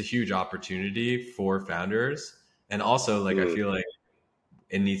a huge opportunity for founders. And also like, I feel like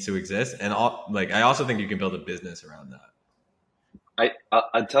it needs to exist. And I also think you can build a business around that.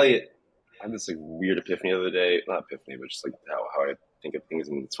 I tell you, I had this like weird epiphany the other day, not epiphany, but just like how I think of things.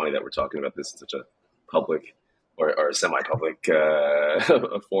 And it's funny that we're talking about this in such a public or semi-public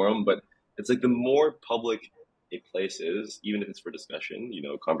forum, but it's like the more public a place is, even if it's for discussion,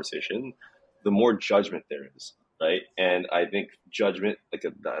 conversation, the more judgment there is, right? And I think judgment, like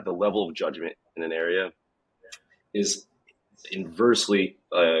the level of judgment in an area, is inversely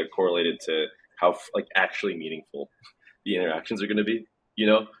correlated to how like actually meaningful the interactions are going to be.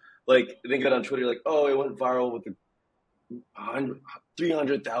 Like they got on Twitter, like, oh, it went viral with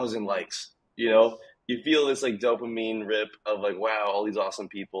 300,000 likes. You feel this like dopamine rip of like, wow, all these awesome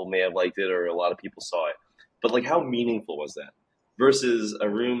people may have liked it, or a lot of people saw it. But like, how meaningful was that? Versus a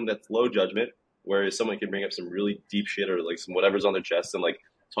room that's low judgment, where someone can bring up some really deep shit or like some whatever's on their chest and like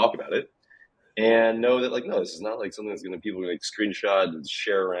talk about it, and know that like, no, this is not like something that's going to people like screenshot and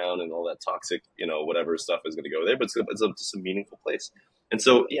share around and all that toxic, whatever stuff is going to go there. But it's just a meaningful place. And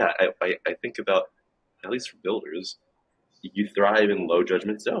so, yeah, I think about, at least for builders, you thrive in low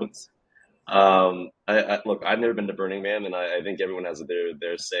judgment zones. Look, I've never been to Burning Man, and I think everyone has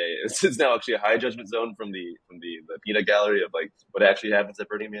their say. It's now actually a high judgment zone from the peanut gallery of like what actually happens at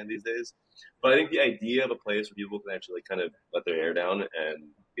Burning Man these days. But I think the idea of a place where people can actually kind of let their hair down and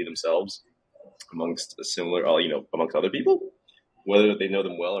be themselves amongst amongst other people, whether they know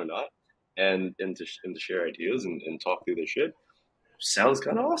them well or not, and to share ideas and talk through their shit, sounds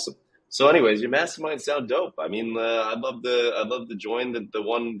kind of awesome. So, anyways, your masterminds sound dope. I mean, I'd love to join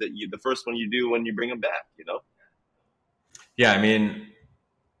the first one you do when you bring them back. Yeah, I mean,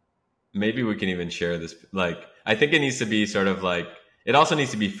 maybe we can even share this. Like, I think it needs to be sort of like, it also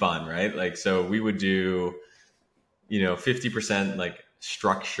needs to be fun, right? Like, so we would do, 50% like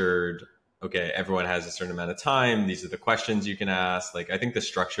structured. Okay, everyone has a certain amount of time. These are the questions you can ask. Like, I think the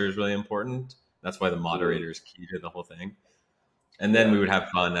structure is really important. That's why the moderator is key to the whole thing. And then we would have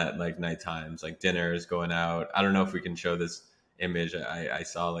fun at like night times, like dinners, going out. I don't know if we can show this image. I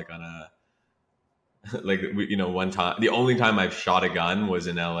saw like on a, like, one time, the only time I've shot a gun was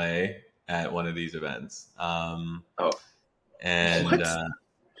in LA at one of these events.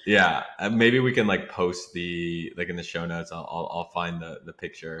 Yeah, maybe we can like post like in the show notes. I'll find the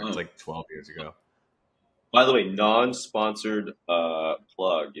picture. It's like 12 years ago. By the way, non-sponsored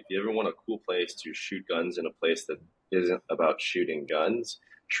plug. If you ever want a cool place to shoot guns in a place that isn't about shooting guns,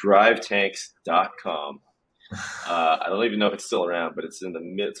 drivetanks.com. I don't even know if it's still around, but it's in the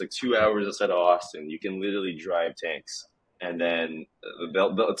mid. It's like 2 hours outside of Austin. You can literally drive tanks, and then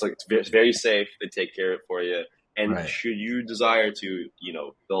it's like it's very safe. They take care of it for you. And Right. should you desire to,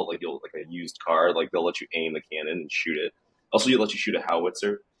 they'll like a used car, like they'll let you aim the cannon and shoot it. Also, you let you shoot a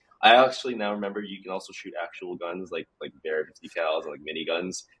howitzer. I actually now remember you can also shoot actual guns like Bear 50 cals and like mini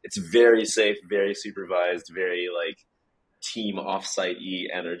guns. It's very safe, very supervised, very like team offsite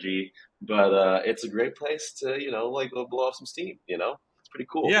energy. But it's a great place to like go blow off some steam. It's pretty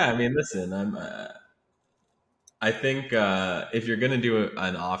cool. Yeah, I mean, listen, I think if you're gonna do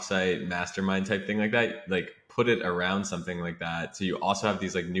an offsite mastermind type thing like that, like put it around something like that, so you also have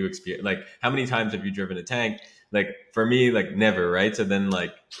these like new experience. Like, how many times have you driven a tank? Like for me, like never, right? So then,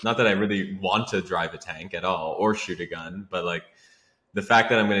 like, not that I really want to drive a tank at all or shoot a gun, but like the fact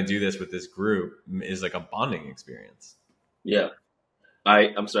that I'm going to do this with this group is like a bonding experience. Yeah.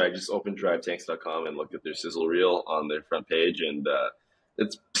 I'm sorry, I just opened drivetanks.com and looked at their sizzle reel on their front page, and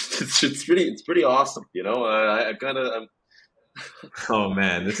it's it's pretty awesome. I kind of Oh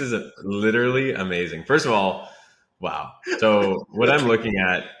man, this is literally amazing. First of all, wow. So what I'm looking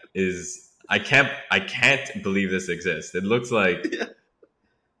at is I can't believe this exists. It looks like yeah,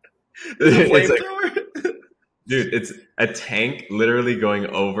 there's a it's like, flamethrower. dude, it's a tank literally going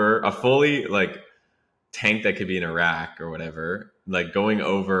over a fully like tank that could be in Iraq or whatever, like going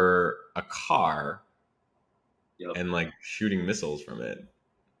over a car Yep. and like shooting missiles from it.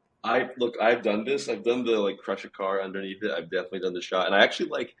 I've done this. I've done the like crush a car underneath it. I've definitely done the shot, and I actually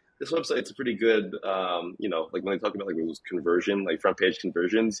like this website. It's a pretty good, like when they talk about like those conversion, like front page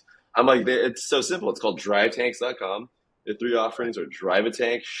conversions. I'm like, it's so simple. It's called drivetanks.com. The three offerings are drive a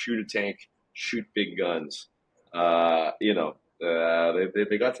tank, shoot big guns. They got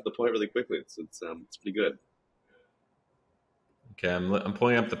to the point really quickly. It's pretty good. Okay, I'm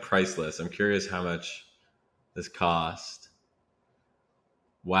pulling up the price list. I'm curious how much this cost.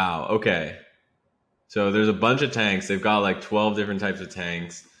 Wow. Okay. So there's a bunch of tanks. They've got like 12 different types of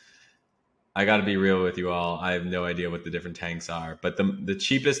tanks. I got to be real with you all. I have no idea what the different tanks are, but the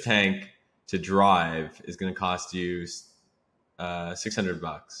cheapest tank to drive is going to cost you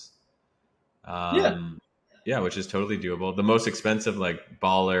 $600. Yeah. Yeah, which is totally doable. The most expensive, like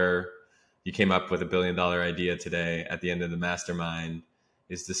baller, you came up with $1 billion idea today at the end of the mastermind,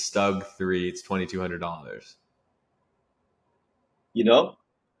 is the Stug 3. It's $2,200. You know,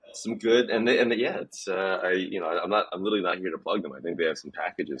 some good, yeah, it's I'm literally not here to plug them. I think they have some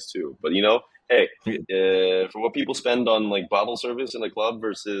packages too. But hey, for what people spend on like bottle service in a club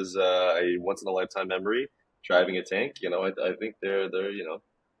versus a once in a lifetime memory driving a tank, I think they're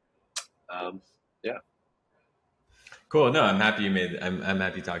yeah. Cool. No, I'm happy you made. I'm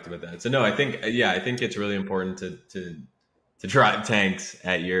happy you talked about that. So no, I think it's really important to drive tanks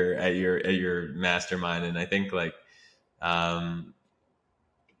at your mastermind, and I think like um,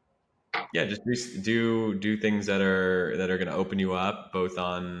 yeah, just do things that are going to open you up, both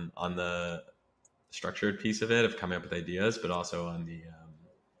on the structured piece of it of coming up with ideas, but also on the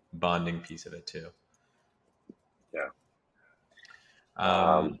bonding piece of it too. Yeah.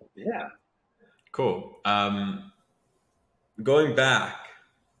 Um, Yeah. cool. Going back,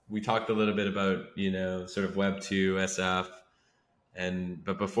 we talked a little bit about sort of Web 2 SF,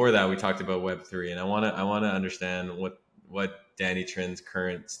 but before that we talked about Web 3, and I want to understand what Danny Trin's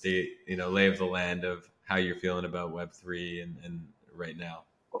current state, lay of the land of how you're feeling about Web 3 and right now.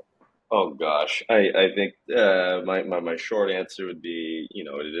 Oh gosh, I think my short answer would be,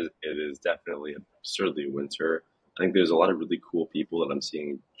 it is definitely absurdly winter. I think there's a lot of really cool people that I'm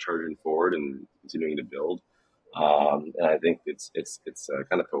seeing charging forward and continuing to build. And I think it's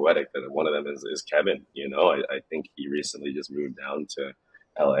kind of poetic that one of them is Kevin. I think he recently just moved down to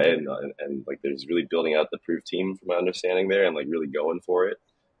LA, and like there's really building out the proof team from my understanding there, and like really going for it.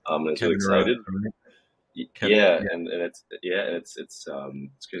 And it's really Kevin Rowe, excited. right? Yeah, Yeah. it's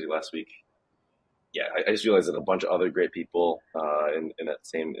crazy. Last week, yeah, I just realized that a bunch of other great people in the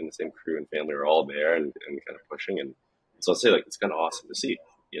same crew and family are all there and kind of pushing, and so I'll say like it's kind of awesome to see,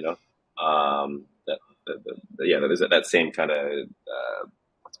 yeah, that is that same kind of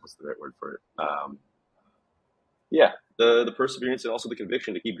what's the right word for it? Yeah, the perseverance and also the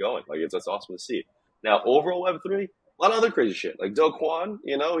conviction to keep going. Like that's awesome to see. Now overall Web3, a lot of other crazy shit. Like Do Kwon,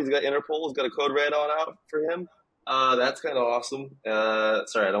 he's got Interpol, he's got a code red on out for him. That's kind of awesome.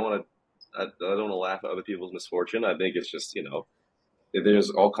 Sorry, I don't want to laugh at other people's misfortune. I think it's just there's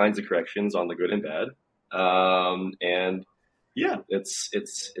all kinds of corrections on the good and bad, and yeah, it's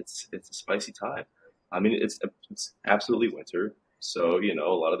a spicy time. I mean, it's absolutely winter, so a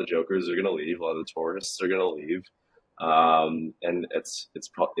lot of the jokers are gonna leave, a lot of the tourists are gonna leave. And it's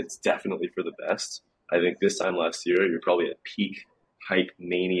definitely for the best. I think this time last year, you're probably at peak hype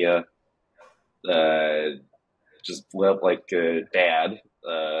mania, uh, just like bad.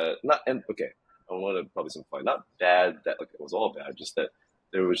 Not and okay, I want to probably simplify. Not bad that like it was all bad, just that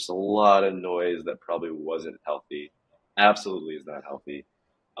there was just a lot of noise that probably wasn't healthy. Absolutely is not healthy.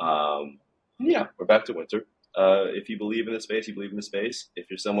 Um, yeah, we're back to winter. If you believe in the space, you believe in the space. If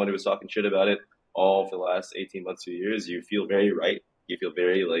you're someone who was talking shit about it all for the last 18 months, 2 years, you feel very right. You feel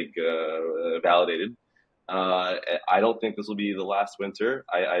very like validated. I don't think this will be the last winter.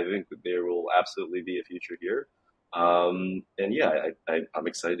 I think that there will absolutely be a future here. And yeah, I'm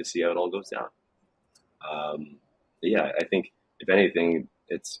excited to see how it all goes down. Yeah, I think if anything,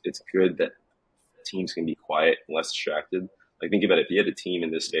 it's good that teams can be quiet and less distracted. Like think about it, if you had a team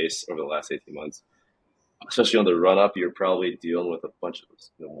in this space over the last 18 months, especially on the run up, you're probably dealing with a bunch of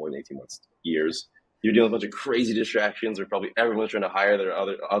more than 18 months, years. You're dealing with a bunch of crazy distractions, or probably everyone's trying to hire their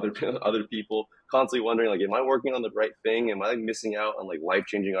other people, constantly wondering like, am I working on the right thing? Am I like, missing out on like life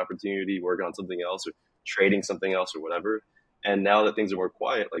changing opportunity, working on something else, or trading something else, or whatever? And now that things are more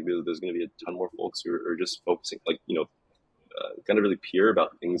quiet, like there's going to be a ton more folks who are just focusing, like kind of really pure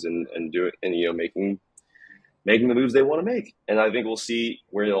about things and do it, and making the moves they want to make. And I think we'll see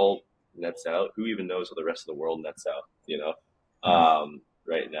where it all nets out. Who even knows how the rest of the world nets out?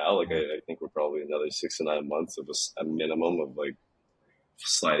 Right now, like I think we're probably another 6 to 9 months of a minimum of like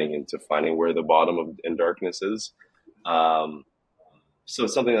sliding into finding where the bottom of in darkness is. Um, so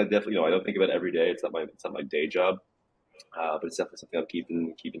it's something I definitely, I don't think about every day. It's not my day job, but it's definitely something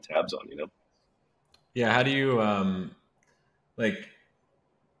I'm keeping tabs on. Yeah. How do you like?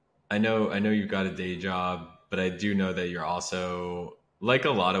 I know you've got a day job, but I do know that you're also like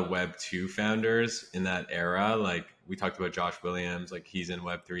a lot of Web two founders in that era. Like we talked about Josh Williams, like he's in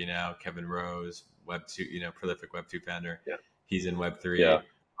Web three now. Kevin Rose, Web two, prolific Web two founder. Yeah, He's in Web three. yeah.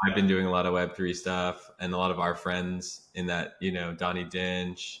 I've been doing a lot of Web three stuff, and a lot of our friends in that, Donnie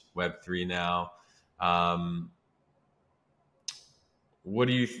Dinch, Web three now. Um, what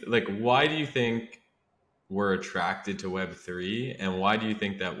do you like? Why do you think we're attracted to Web three, and why do you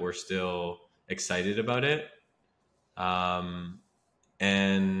think that we're still excited about it? Um,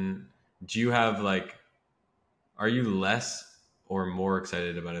 and do you have like, are you less or more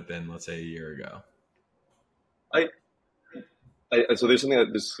excited about it than let's say a year ago? I, so there's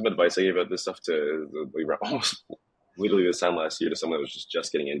some advice I gave about this stuff to like, almost literally this time last year to someone that was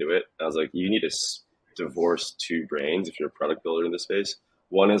just getting into it. I was like, you need to divorce two brains if you're a product builder in this space.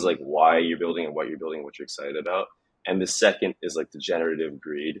 One is like why you're building and what you're building, and what you're excited about. And the second is like degenerative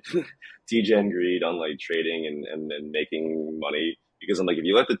greed, degen greed on like trading and making money. Because I'm like, if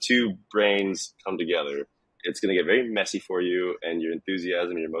you let the two brains come together, it's going to get very messy for you, and your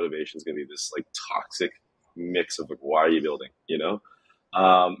enthusiasm and your motivation is going to be this like toxic mix of like, why are you building?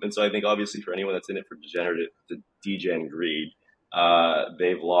 And so I think obviously for anyone that's in it for degen greed,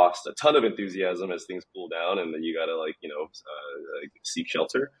 they've lost a ton of enthusiasm as things cool down, and then you got to seek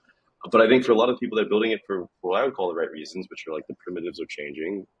shelter. But I think for a lot of people, they're building it for what I would call the right reasons, which are like the primitives are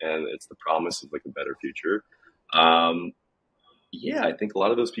changing, and it's the promise of like a better future. Um, yeah, I think a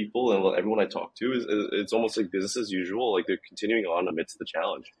lot of those people and everyone I talk to is it's almost like business as usual. Like they're continuing on amidst the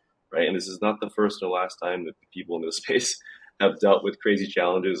challenge, right? And this is not the first or last time that the people in this space have dealt with crazy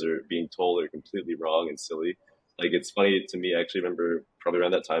challenges or being told they're completely wrong and silly. Like it's funny to me. I actually remember probably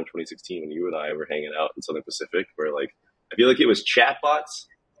around that time, 2016, when you and I were hanging out in Southern Pacific, where like I feel like it was chatbots,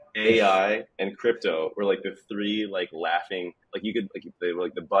 AI, and crypto were like the three like laughing. Like you could like they were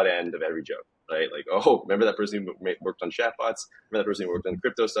like the butt end of every joke, right? Like, oh, remember that person who worked on chatbots? Remember that person who worked on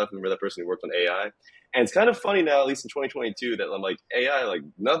crypto stuff? Remember that person who worked on AI? And it's kind of funny now, at least in 2022, that I'm like AI, like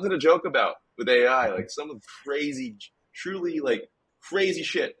nothing to joke about with AI. Like some of crazy, truly like crazy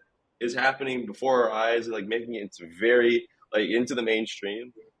shit is happening before our eyes, like making it into very like into the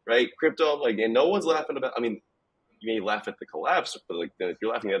mainstream, right? Crypto, like, and no one's laughing about. I mean, you may laugh at the collapse, but like if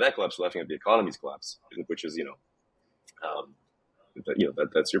you're laughing at that collapse, you're laughing at the economy's collapse, which is um,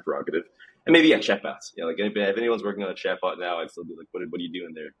 that's your prerogative. And maybe chatbots. Like if anyone's working on a chatbot now, I'd still be like, what are you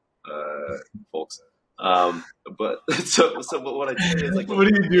doing there, folks? But but what I do is like, What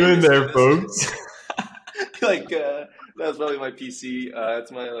are you doing there, folks? like that's probably my PC.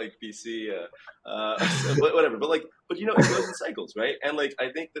 It's my like PC. But whatever. But it goes in cycles, right? And like I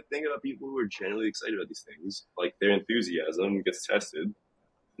think the thing about people who are generally excited about these things, like their enthusiasm gets tested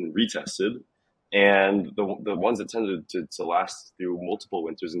and retested, and the ones that tend to last through multiple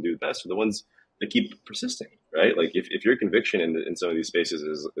winters and do the best are the ones that keep persisting, right? Like if your conviction in some of these spaces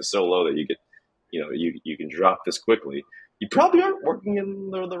is so low that you get, you can drop this quickly, you probably aren't working in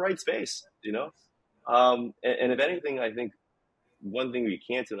the right space. And if anything, I think one thing we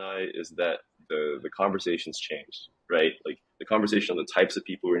can't deny is that the conversation's changed, right? Like the conversation on the types of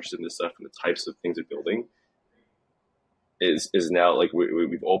people who are interested in this stuff and the types of things they're building is now like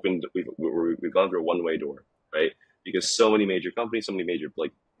we've opened we've gone through a one way door, right? Because so many major companies, so many major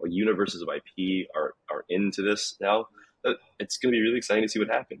like universes of IP are into this now. That it's going to be really exciting to see what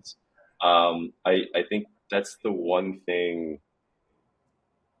happens. I think that's the one thing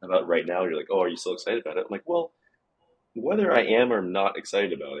about right now. You're like, oh, are you still excited about it? I'm like, well, whether I am or not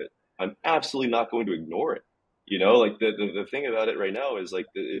excited about it, I'm absolutely not going to ignore it. You know, like the thing about it right now is like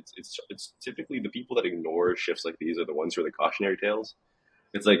it's typically the people that ignore shifts like these are the ones who are the cautionary tales.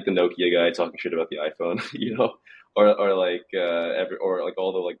 It's like the Nokia guy talking shit about the iPhone, you know, or like or like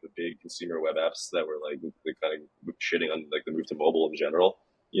all the like the big consumer web apps that were like kind of shitting on like the move to mobile in general,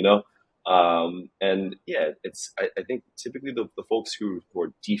 you know. And yeah, I think typically the folks who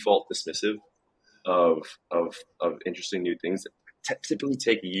are default dismissive of interesting new things that typically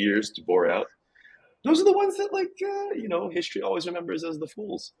take years to bore out. Those are the ones that like you know history always remembers as the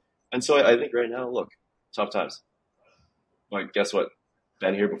fools. And so I think right now, look, tough times. But guess what?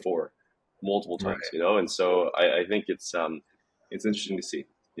 Been here before, multiple times, Right. you know. And so I think it's interesting to see,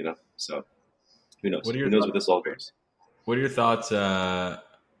 you know. So who knows? What are Who your knows where thoughts? this all goes? What are your thoughts on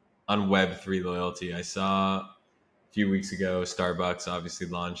Web3 loyalty? I saw a few weeks ago Starbucks obviously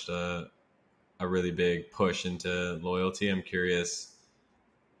launched a really big push into loyalty. I'm curious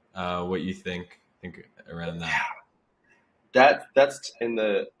what you think around that. That's in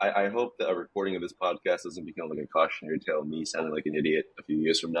the. I hope that a recording of this podcast doesn't become like a cautionary tale of me sounding like an idiot a few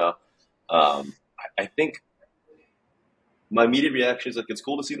years from now. I think my immediate reaction is like it's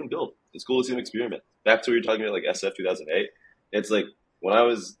cool to see them build. It's cool to see them experiment. Back to what you're talking about, like SF 2008. It's like when I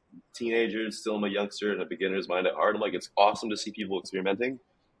was a teenager, still I'm a youngster and a beginner's mind at heart. I'm like, it's awesome to see people experimenting.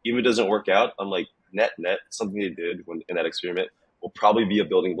 Even if it doesn't work out, I'm like, net, something they did when in that experiment will probably be a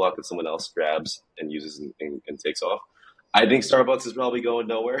building block that someone else grabs and uses and takes off. I think Starbucks is probably going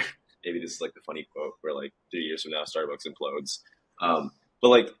nowhere. Maybe this is like the funny quote where like 3 years from now, Starbucks implodes. But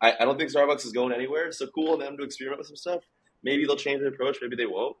like, I don't think Starbucks is going anywhere. So cool on them to experiment with some stuff. Maybe they'll change their approach. Maybe they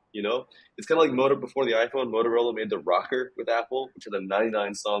won't. You know, it's kind of like Motor before the iPhone. Motorola made the rocker with Apple, which had a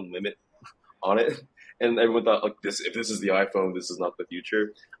 99 song limit on it, and everyone thought like this. If this is the iPhone, this is not the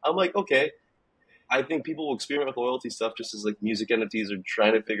future. I'm like, okay. I think people will experiment with loyalty stuff just as like music entities are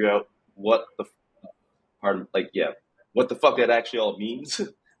trying to figure out what the pardon, like yeah, what the fuck that actually all means,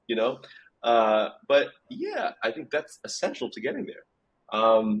 you know. But yeah, I think that's essential to getting there.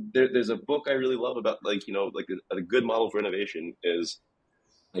 There's a book I really love about like you know like a good model for innovation is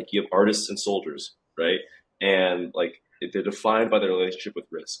like you have artists and soldiers, right? And like they're defined by their relationship with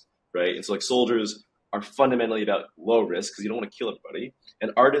risk, right? And so like soldiers are fundamentally about low risk because you don't want to kill everybody,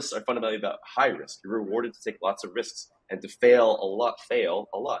 and artists are fundamentally about high risk. You're rewarded to take lots of risks and to fail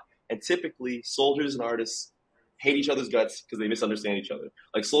a lot. And typically, soldiers and artists hate each other's guts because they misunderstand each other.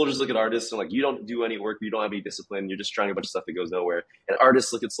 Like soldiers look at artists and like you don't do any work, you don't have any discipline, you're just trying a bunch of stuff that goes nowhere. And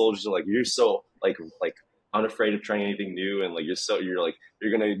artists look at soldiers and like you're so like unafraid of trying anything new and like you're like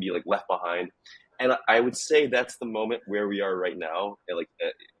you're gonna be like left behind. And I would say that's the moment where we are right now, like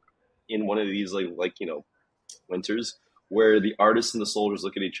in one of these like you know winters, where the artists and the soldiers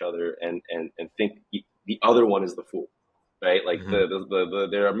look at each other and think the other one is the fool, right? Like Hmm.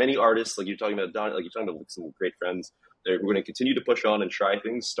 there are many artists like you're talking about Don, like you're talking about like, some great friends. We're going to continue to push on and try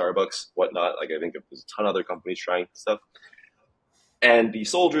things, Starbucks, whatnot. Like I think there's a ton of other companies trying stuff, and the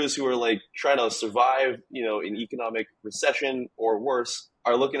soldiers who are like trying to survive, you know, in economic recession or worse,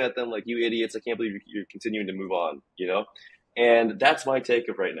 are looking at them like you idiots. I can't believe you're continuing to move on, you know. And that's my take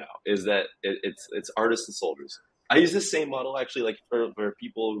of right now is that it's artists and soldiers. I use this same model actually, like for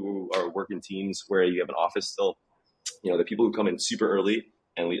people who are working teams where you have an office still. You know, the people who come in super early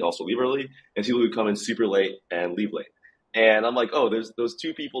and also leave early, and people who come in super late and leave late. And I'm like, oh, there's those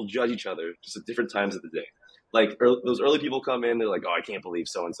two people judge each other just at different times of the day. Like those early people come in, they're like, oh, I can't believe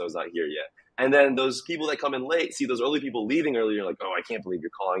so and so's not here yet. And then those people that come in late see those early people leaving early. You're like, oh, I can't believe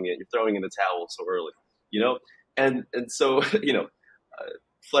you're calling it, you're throwing in the towel so early, you know. And so you know,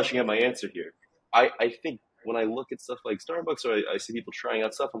 fleshing out my answer here, I think when I look at stuff like Starbucks or I see people trying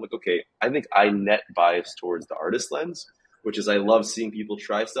out stuff, I'm like, okay, I think I net bias towards the artist lens, which is I love seeing people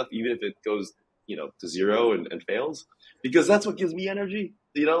try stuff, even if it goes, you know, to zero and fails, because that's what gives me energy.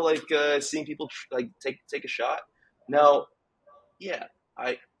 You know, like seeing people like take a shot. Now, yeah,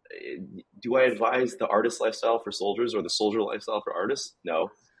 I do I advise the artist lifestyle for soldiers or the soldier lifestyle for artists? No.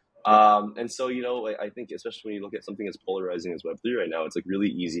 And so, you know, I think especially when you look at something as polarizing as Web3 right now, it's like really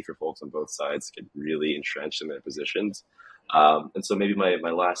easy for folks on both sides to get really entrenched in their positions. And so maybe my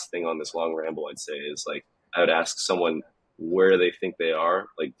last thing on this long ramble, I'd say, is like I would ask someone where they think they are,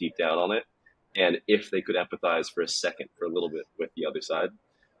 like deep down on it, and if they could empathize for a second, for a little bit, with the other side.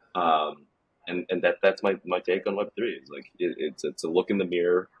 Um, and that's my take on Web3. Is like it's a look in the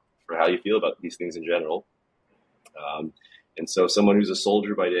mirror for how you feel about these things in general. Um, and so someone who's a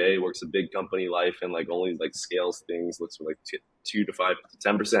soldier by day, works a big company life, and like only like scales things, looks for like 2 to 5 to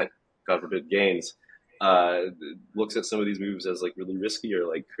 10%, God forbid, gains. Uh, Looks at some of these moves as like really risky or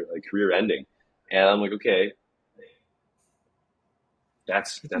like career ending, and I'm like, okay,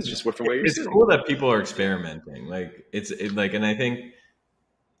 that's just from where you're It's sitting. cool that people are experimenting. Like like, and I think,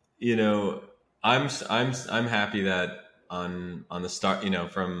 you know, I'm happy that on the start, you know,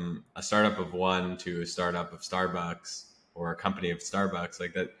 from a startup of one to a startup of Starbucks or a company of Starbucks,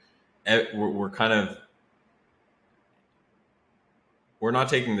 like that, we're kind of, we're not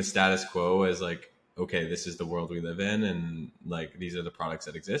taking the status quo as like, okay, this is the world we live in, and like these are the products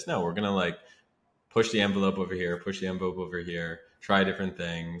that exist. No, we're gonna like push the envelope over here, push the envelope over here, try different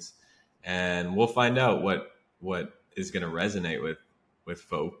things, and we'll find out what is going to resonate with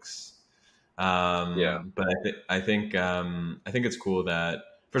folks. Yeah, But I think it's cool that,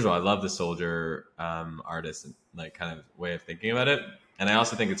 first of all, I love the soldier artist, like kind of way of thinking about it, and I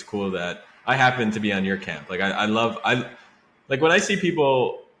also think it's cool that I happen to be on your camp. Like I like when I see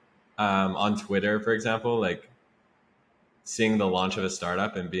people on Twitter, for example, like seeing the launch of a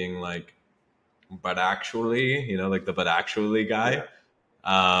startup and being like, but actually, you know, like the but actually guy.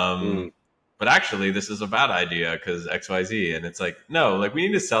 yeah, Um, mm, but actually, this is a bad idea because XYZ. And it's like, no, like we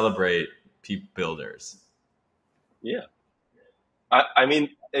need to celebrate builders. yeah. I mean,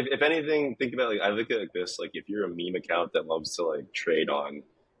 if anything, think about like I look at it like this: like if you're a meme account that loves to like trade on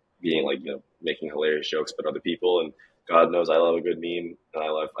being like making hilarious jokes about other people, and God knows I love a good meme,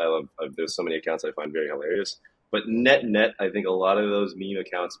 and there's so many accounts I find very hilarious. But net, I think a lot of those meme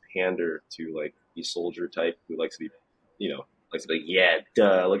accounts pander to like the soldier type who likes to be, likes to be like, yeah,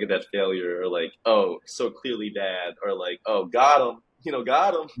 duh, look at that failure, or like, oh, so clearly bad, or like, oh, got him,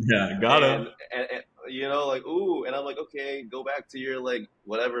 got him, Yeah, got him. and like, ooh, and I'm like, okay, go back to your like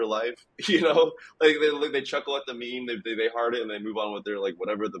whatever life, like they chuckle at the meme, they heart it, and they move on with their like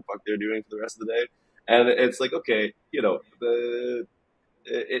whatever the fuck they're doing for the rest of the day, and it's like, okay,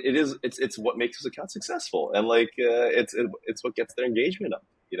 it's what makes this account successful, and like it's what gets their engagement up,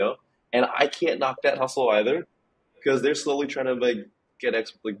 and I can't knock that hustle either because they're slowly trying to like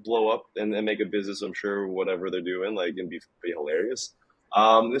like blow up and make a business, I'm sure, whatever they're doing, like, and be hilarious.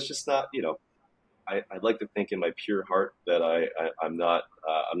 It's just not, I'd like to think in my pure heart that I'm not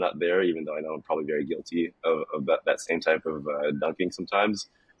there, even though I know I'm probably very guilty of that same type of dunking sometimes.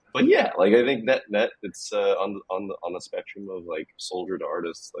 But yeah, like I think that it's on the spectrum of like soldier to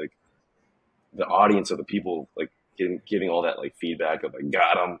artists, like the audience of the people like giving all that like feedback of like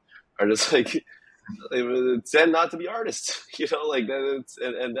got them, are just like tend not to be artists, like that.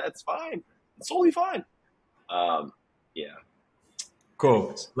 And that's fine. It's totally fine. Um, yeah. Cool.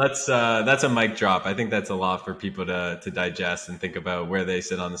 Anyways, That's a mic drop. I think that's a lot for people to digest and think about where they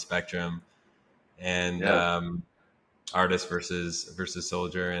sit on the spectrum, and yeah, artist versus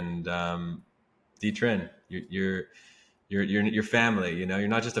soldier. And Trinh, you're family. You know, you're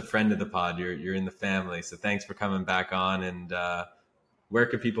not just a friend of the pod. You're in the family. So thanks for coming back on. And where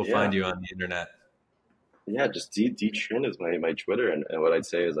can people yeah. find you on the internet? Yeah, just D Trin is my Twitter, and what I'd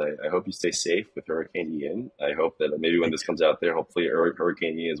say is I hope you stay safe with Hurricane Ian. I hope that maybe when this comes out there, hopefully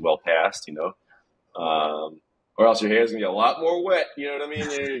Hurricane Ian is well past, or else your hair's gonna get a lot more wet. You know what I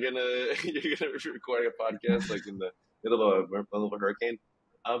mean? You're gonna you're gonna be recording a podcast like in the middle of a hurricane.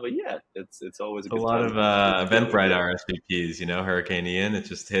 But yeah, it's always a A good lot time of to get with Eventbrite it. RSVPs. You know, Hurricane Ian. It's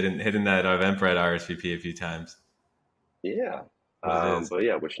just hitting that Eventbrite RSVP a few times. Yeah. What it is. But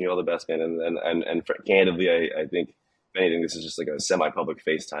yeah, wishing you all the best, man. And candidly, I think if anything, this is just like a semi-public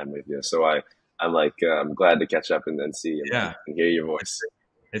FaceTime with you. So I'm like I'm glad to catch up and then see Yeah. and hear your voice.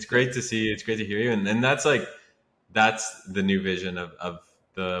 It's great to see you. It's great to hear you. And that's like, that's the new vision of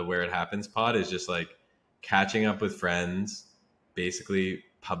the Where It Happens pod, is just like catching up with friends, basically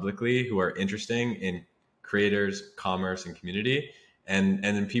publicly, who are interesting in creators, commerce, and community. And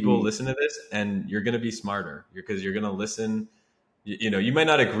then people Mm. listen to this, and you're going to be smarter because you're going to listen. You know, you might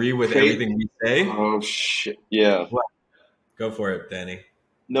not agree with Cra- everything we say. Oh shit! Yeah. What? Go for it, Danny.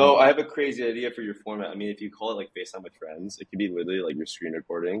 No, I have a crazy idea for your format. I mean, if you call it like FaceTime with friends, it could be literally like your screen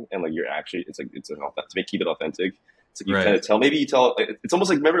recording, and like you're actually keep it authentic. It's like you kind Right. of tell, maybe you tell, it's almost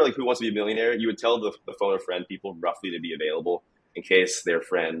like, remember like Who Wants to Be a Millionaire? You would tell the phone a friend people roughly to be available in case their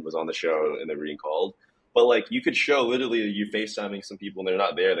friend was on the show and they were being called. But like you could show literally you FaceTiming some people and they're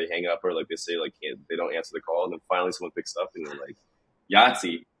not there, they hang up or like they say like they don't answer the call, and then finally someone picks up and you're like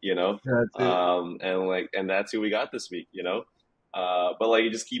Yahtzee, you know? That's it. And that's who we got this week, you know? But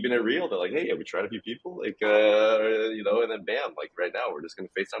like just keeping it real, they're like, hey, have we tried a few people? Like you know, and then bam, like right now we're just gonna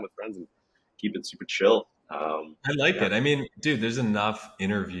FaceTime with friends and keep it super chill. I like Yeah. it. I mean, dude, there's enough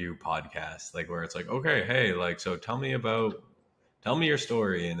interview podcasts like where it's like, okay, hey, like, so tell me your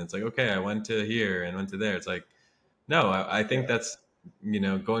story. And it's like, okay, I went to here and went to there. It's like, no, I think Yeah. that's, you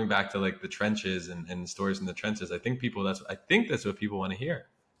know, going back to like the trenches and stories in the trenches. I think that's what people want to hear.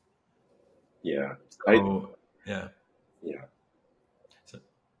 Yeah. I So, yeah. yeah. So,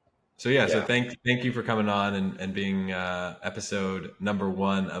 so yeah, so Yeah. thank you for coming on and being episode number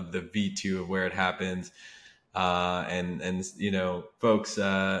 1 of the V2 of Where It Happens. And you know, folks,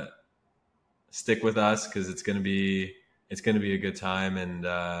 stick with us because it's gonna be a good time, and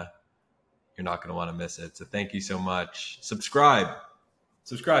you're not gonna want to miss it. So thank you so much. Subscribe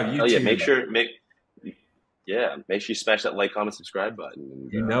Oh yeah, YouTube. make sure you smash that like, comment, subscribe button. And,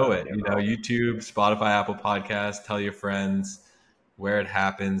 You know it. you You know, know, YouTube, Spotify, Apple Podcasts. Tell your friends. Where It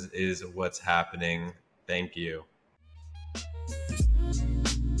Happens is what's happening. Thank you.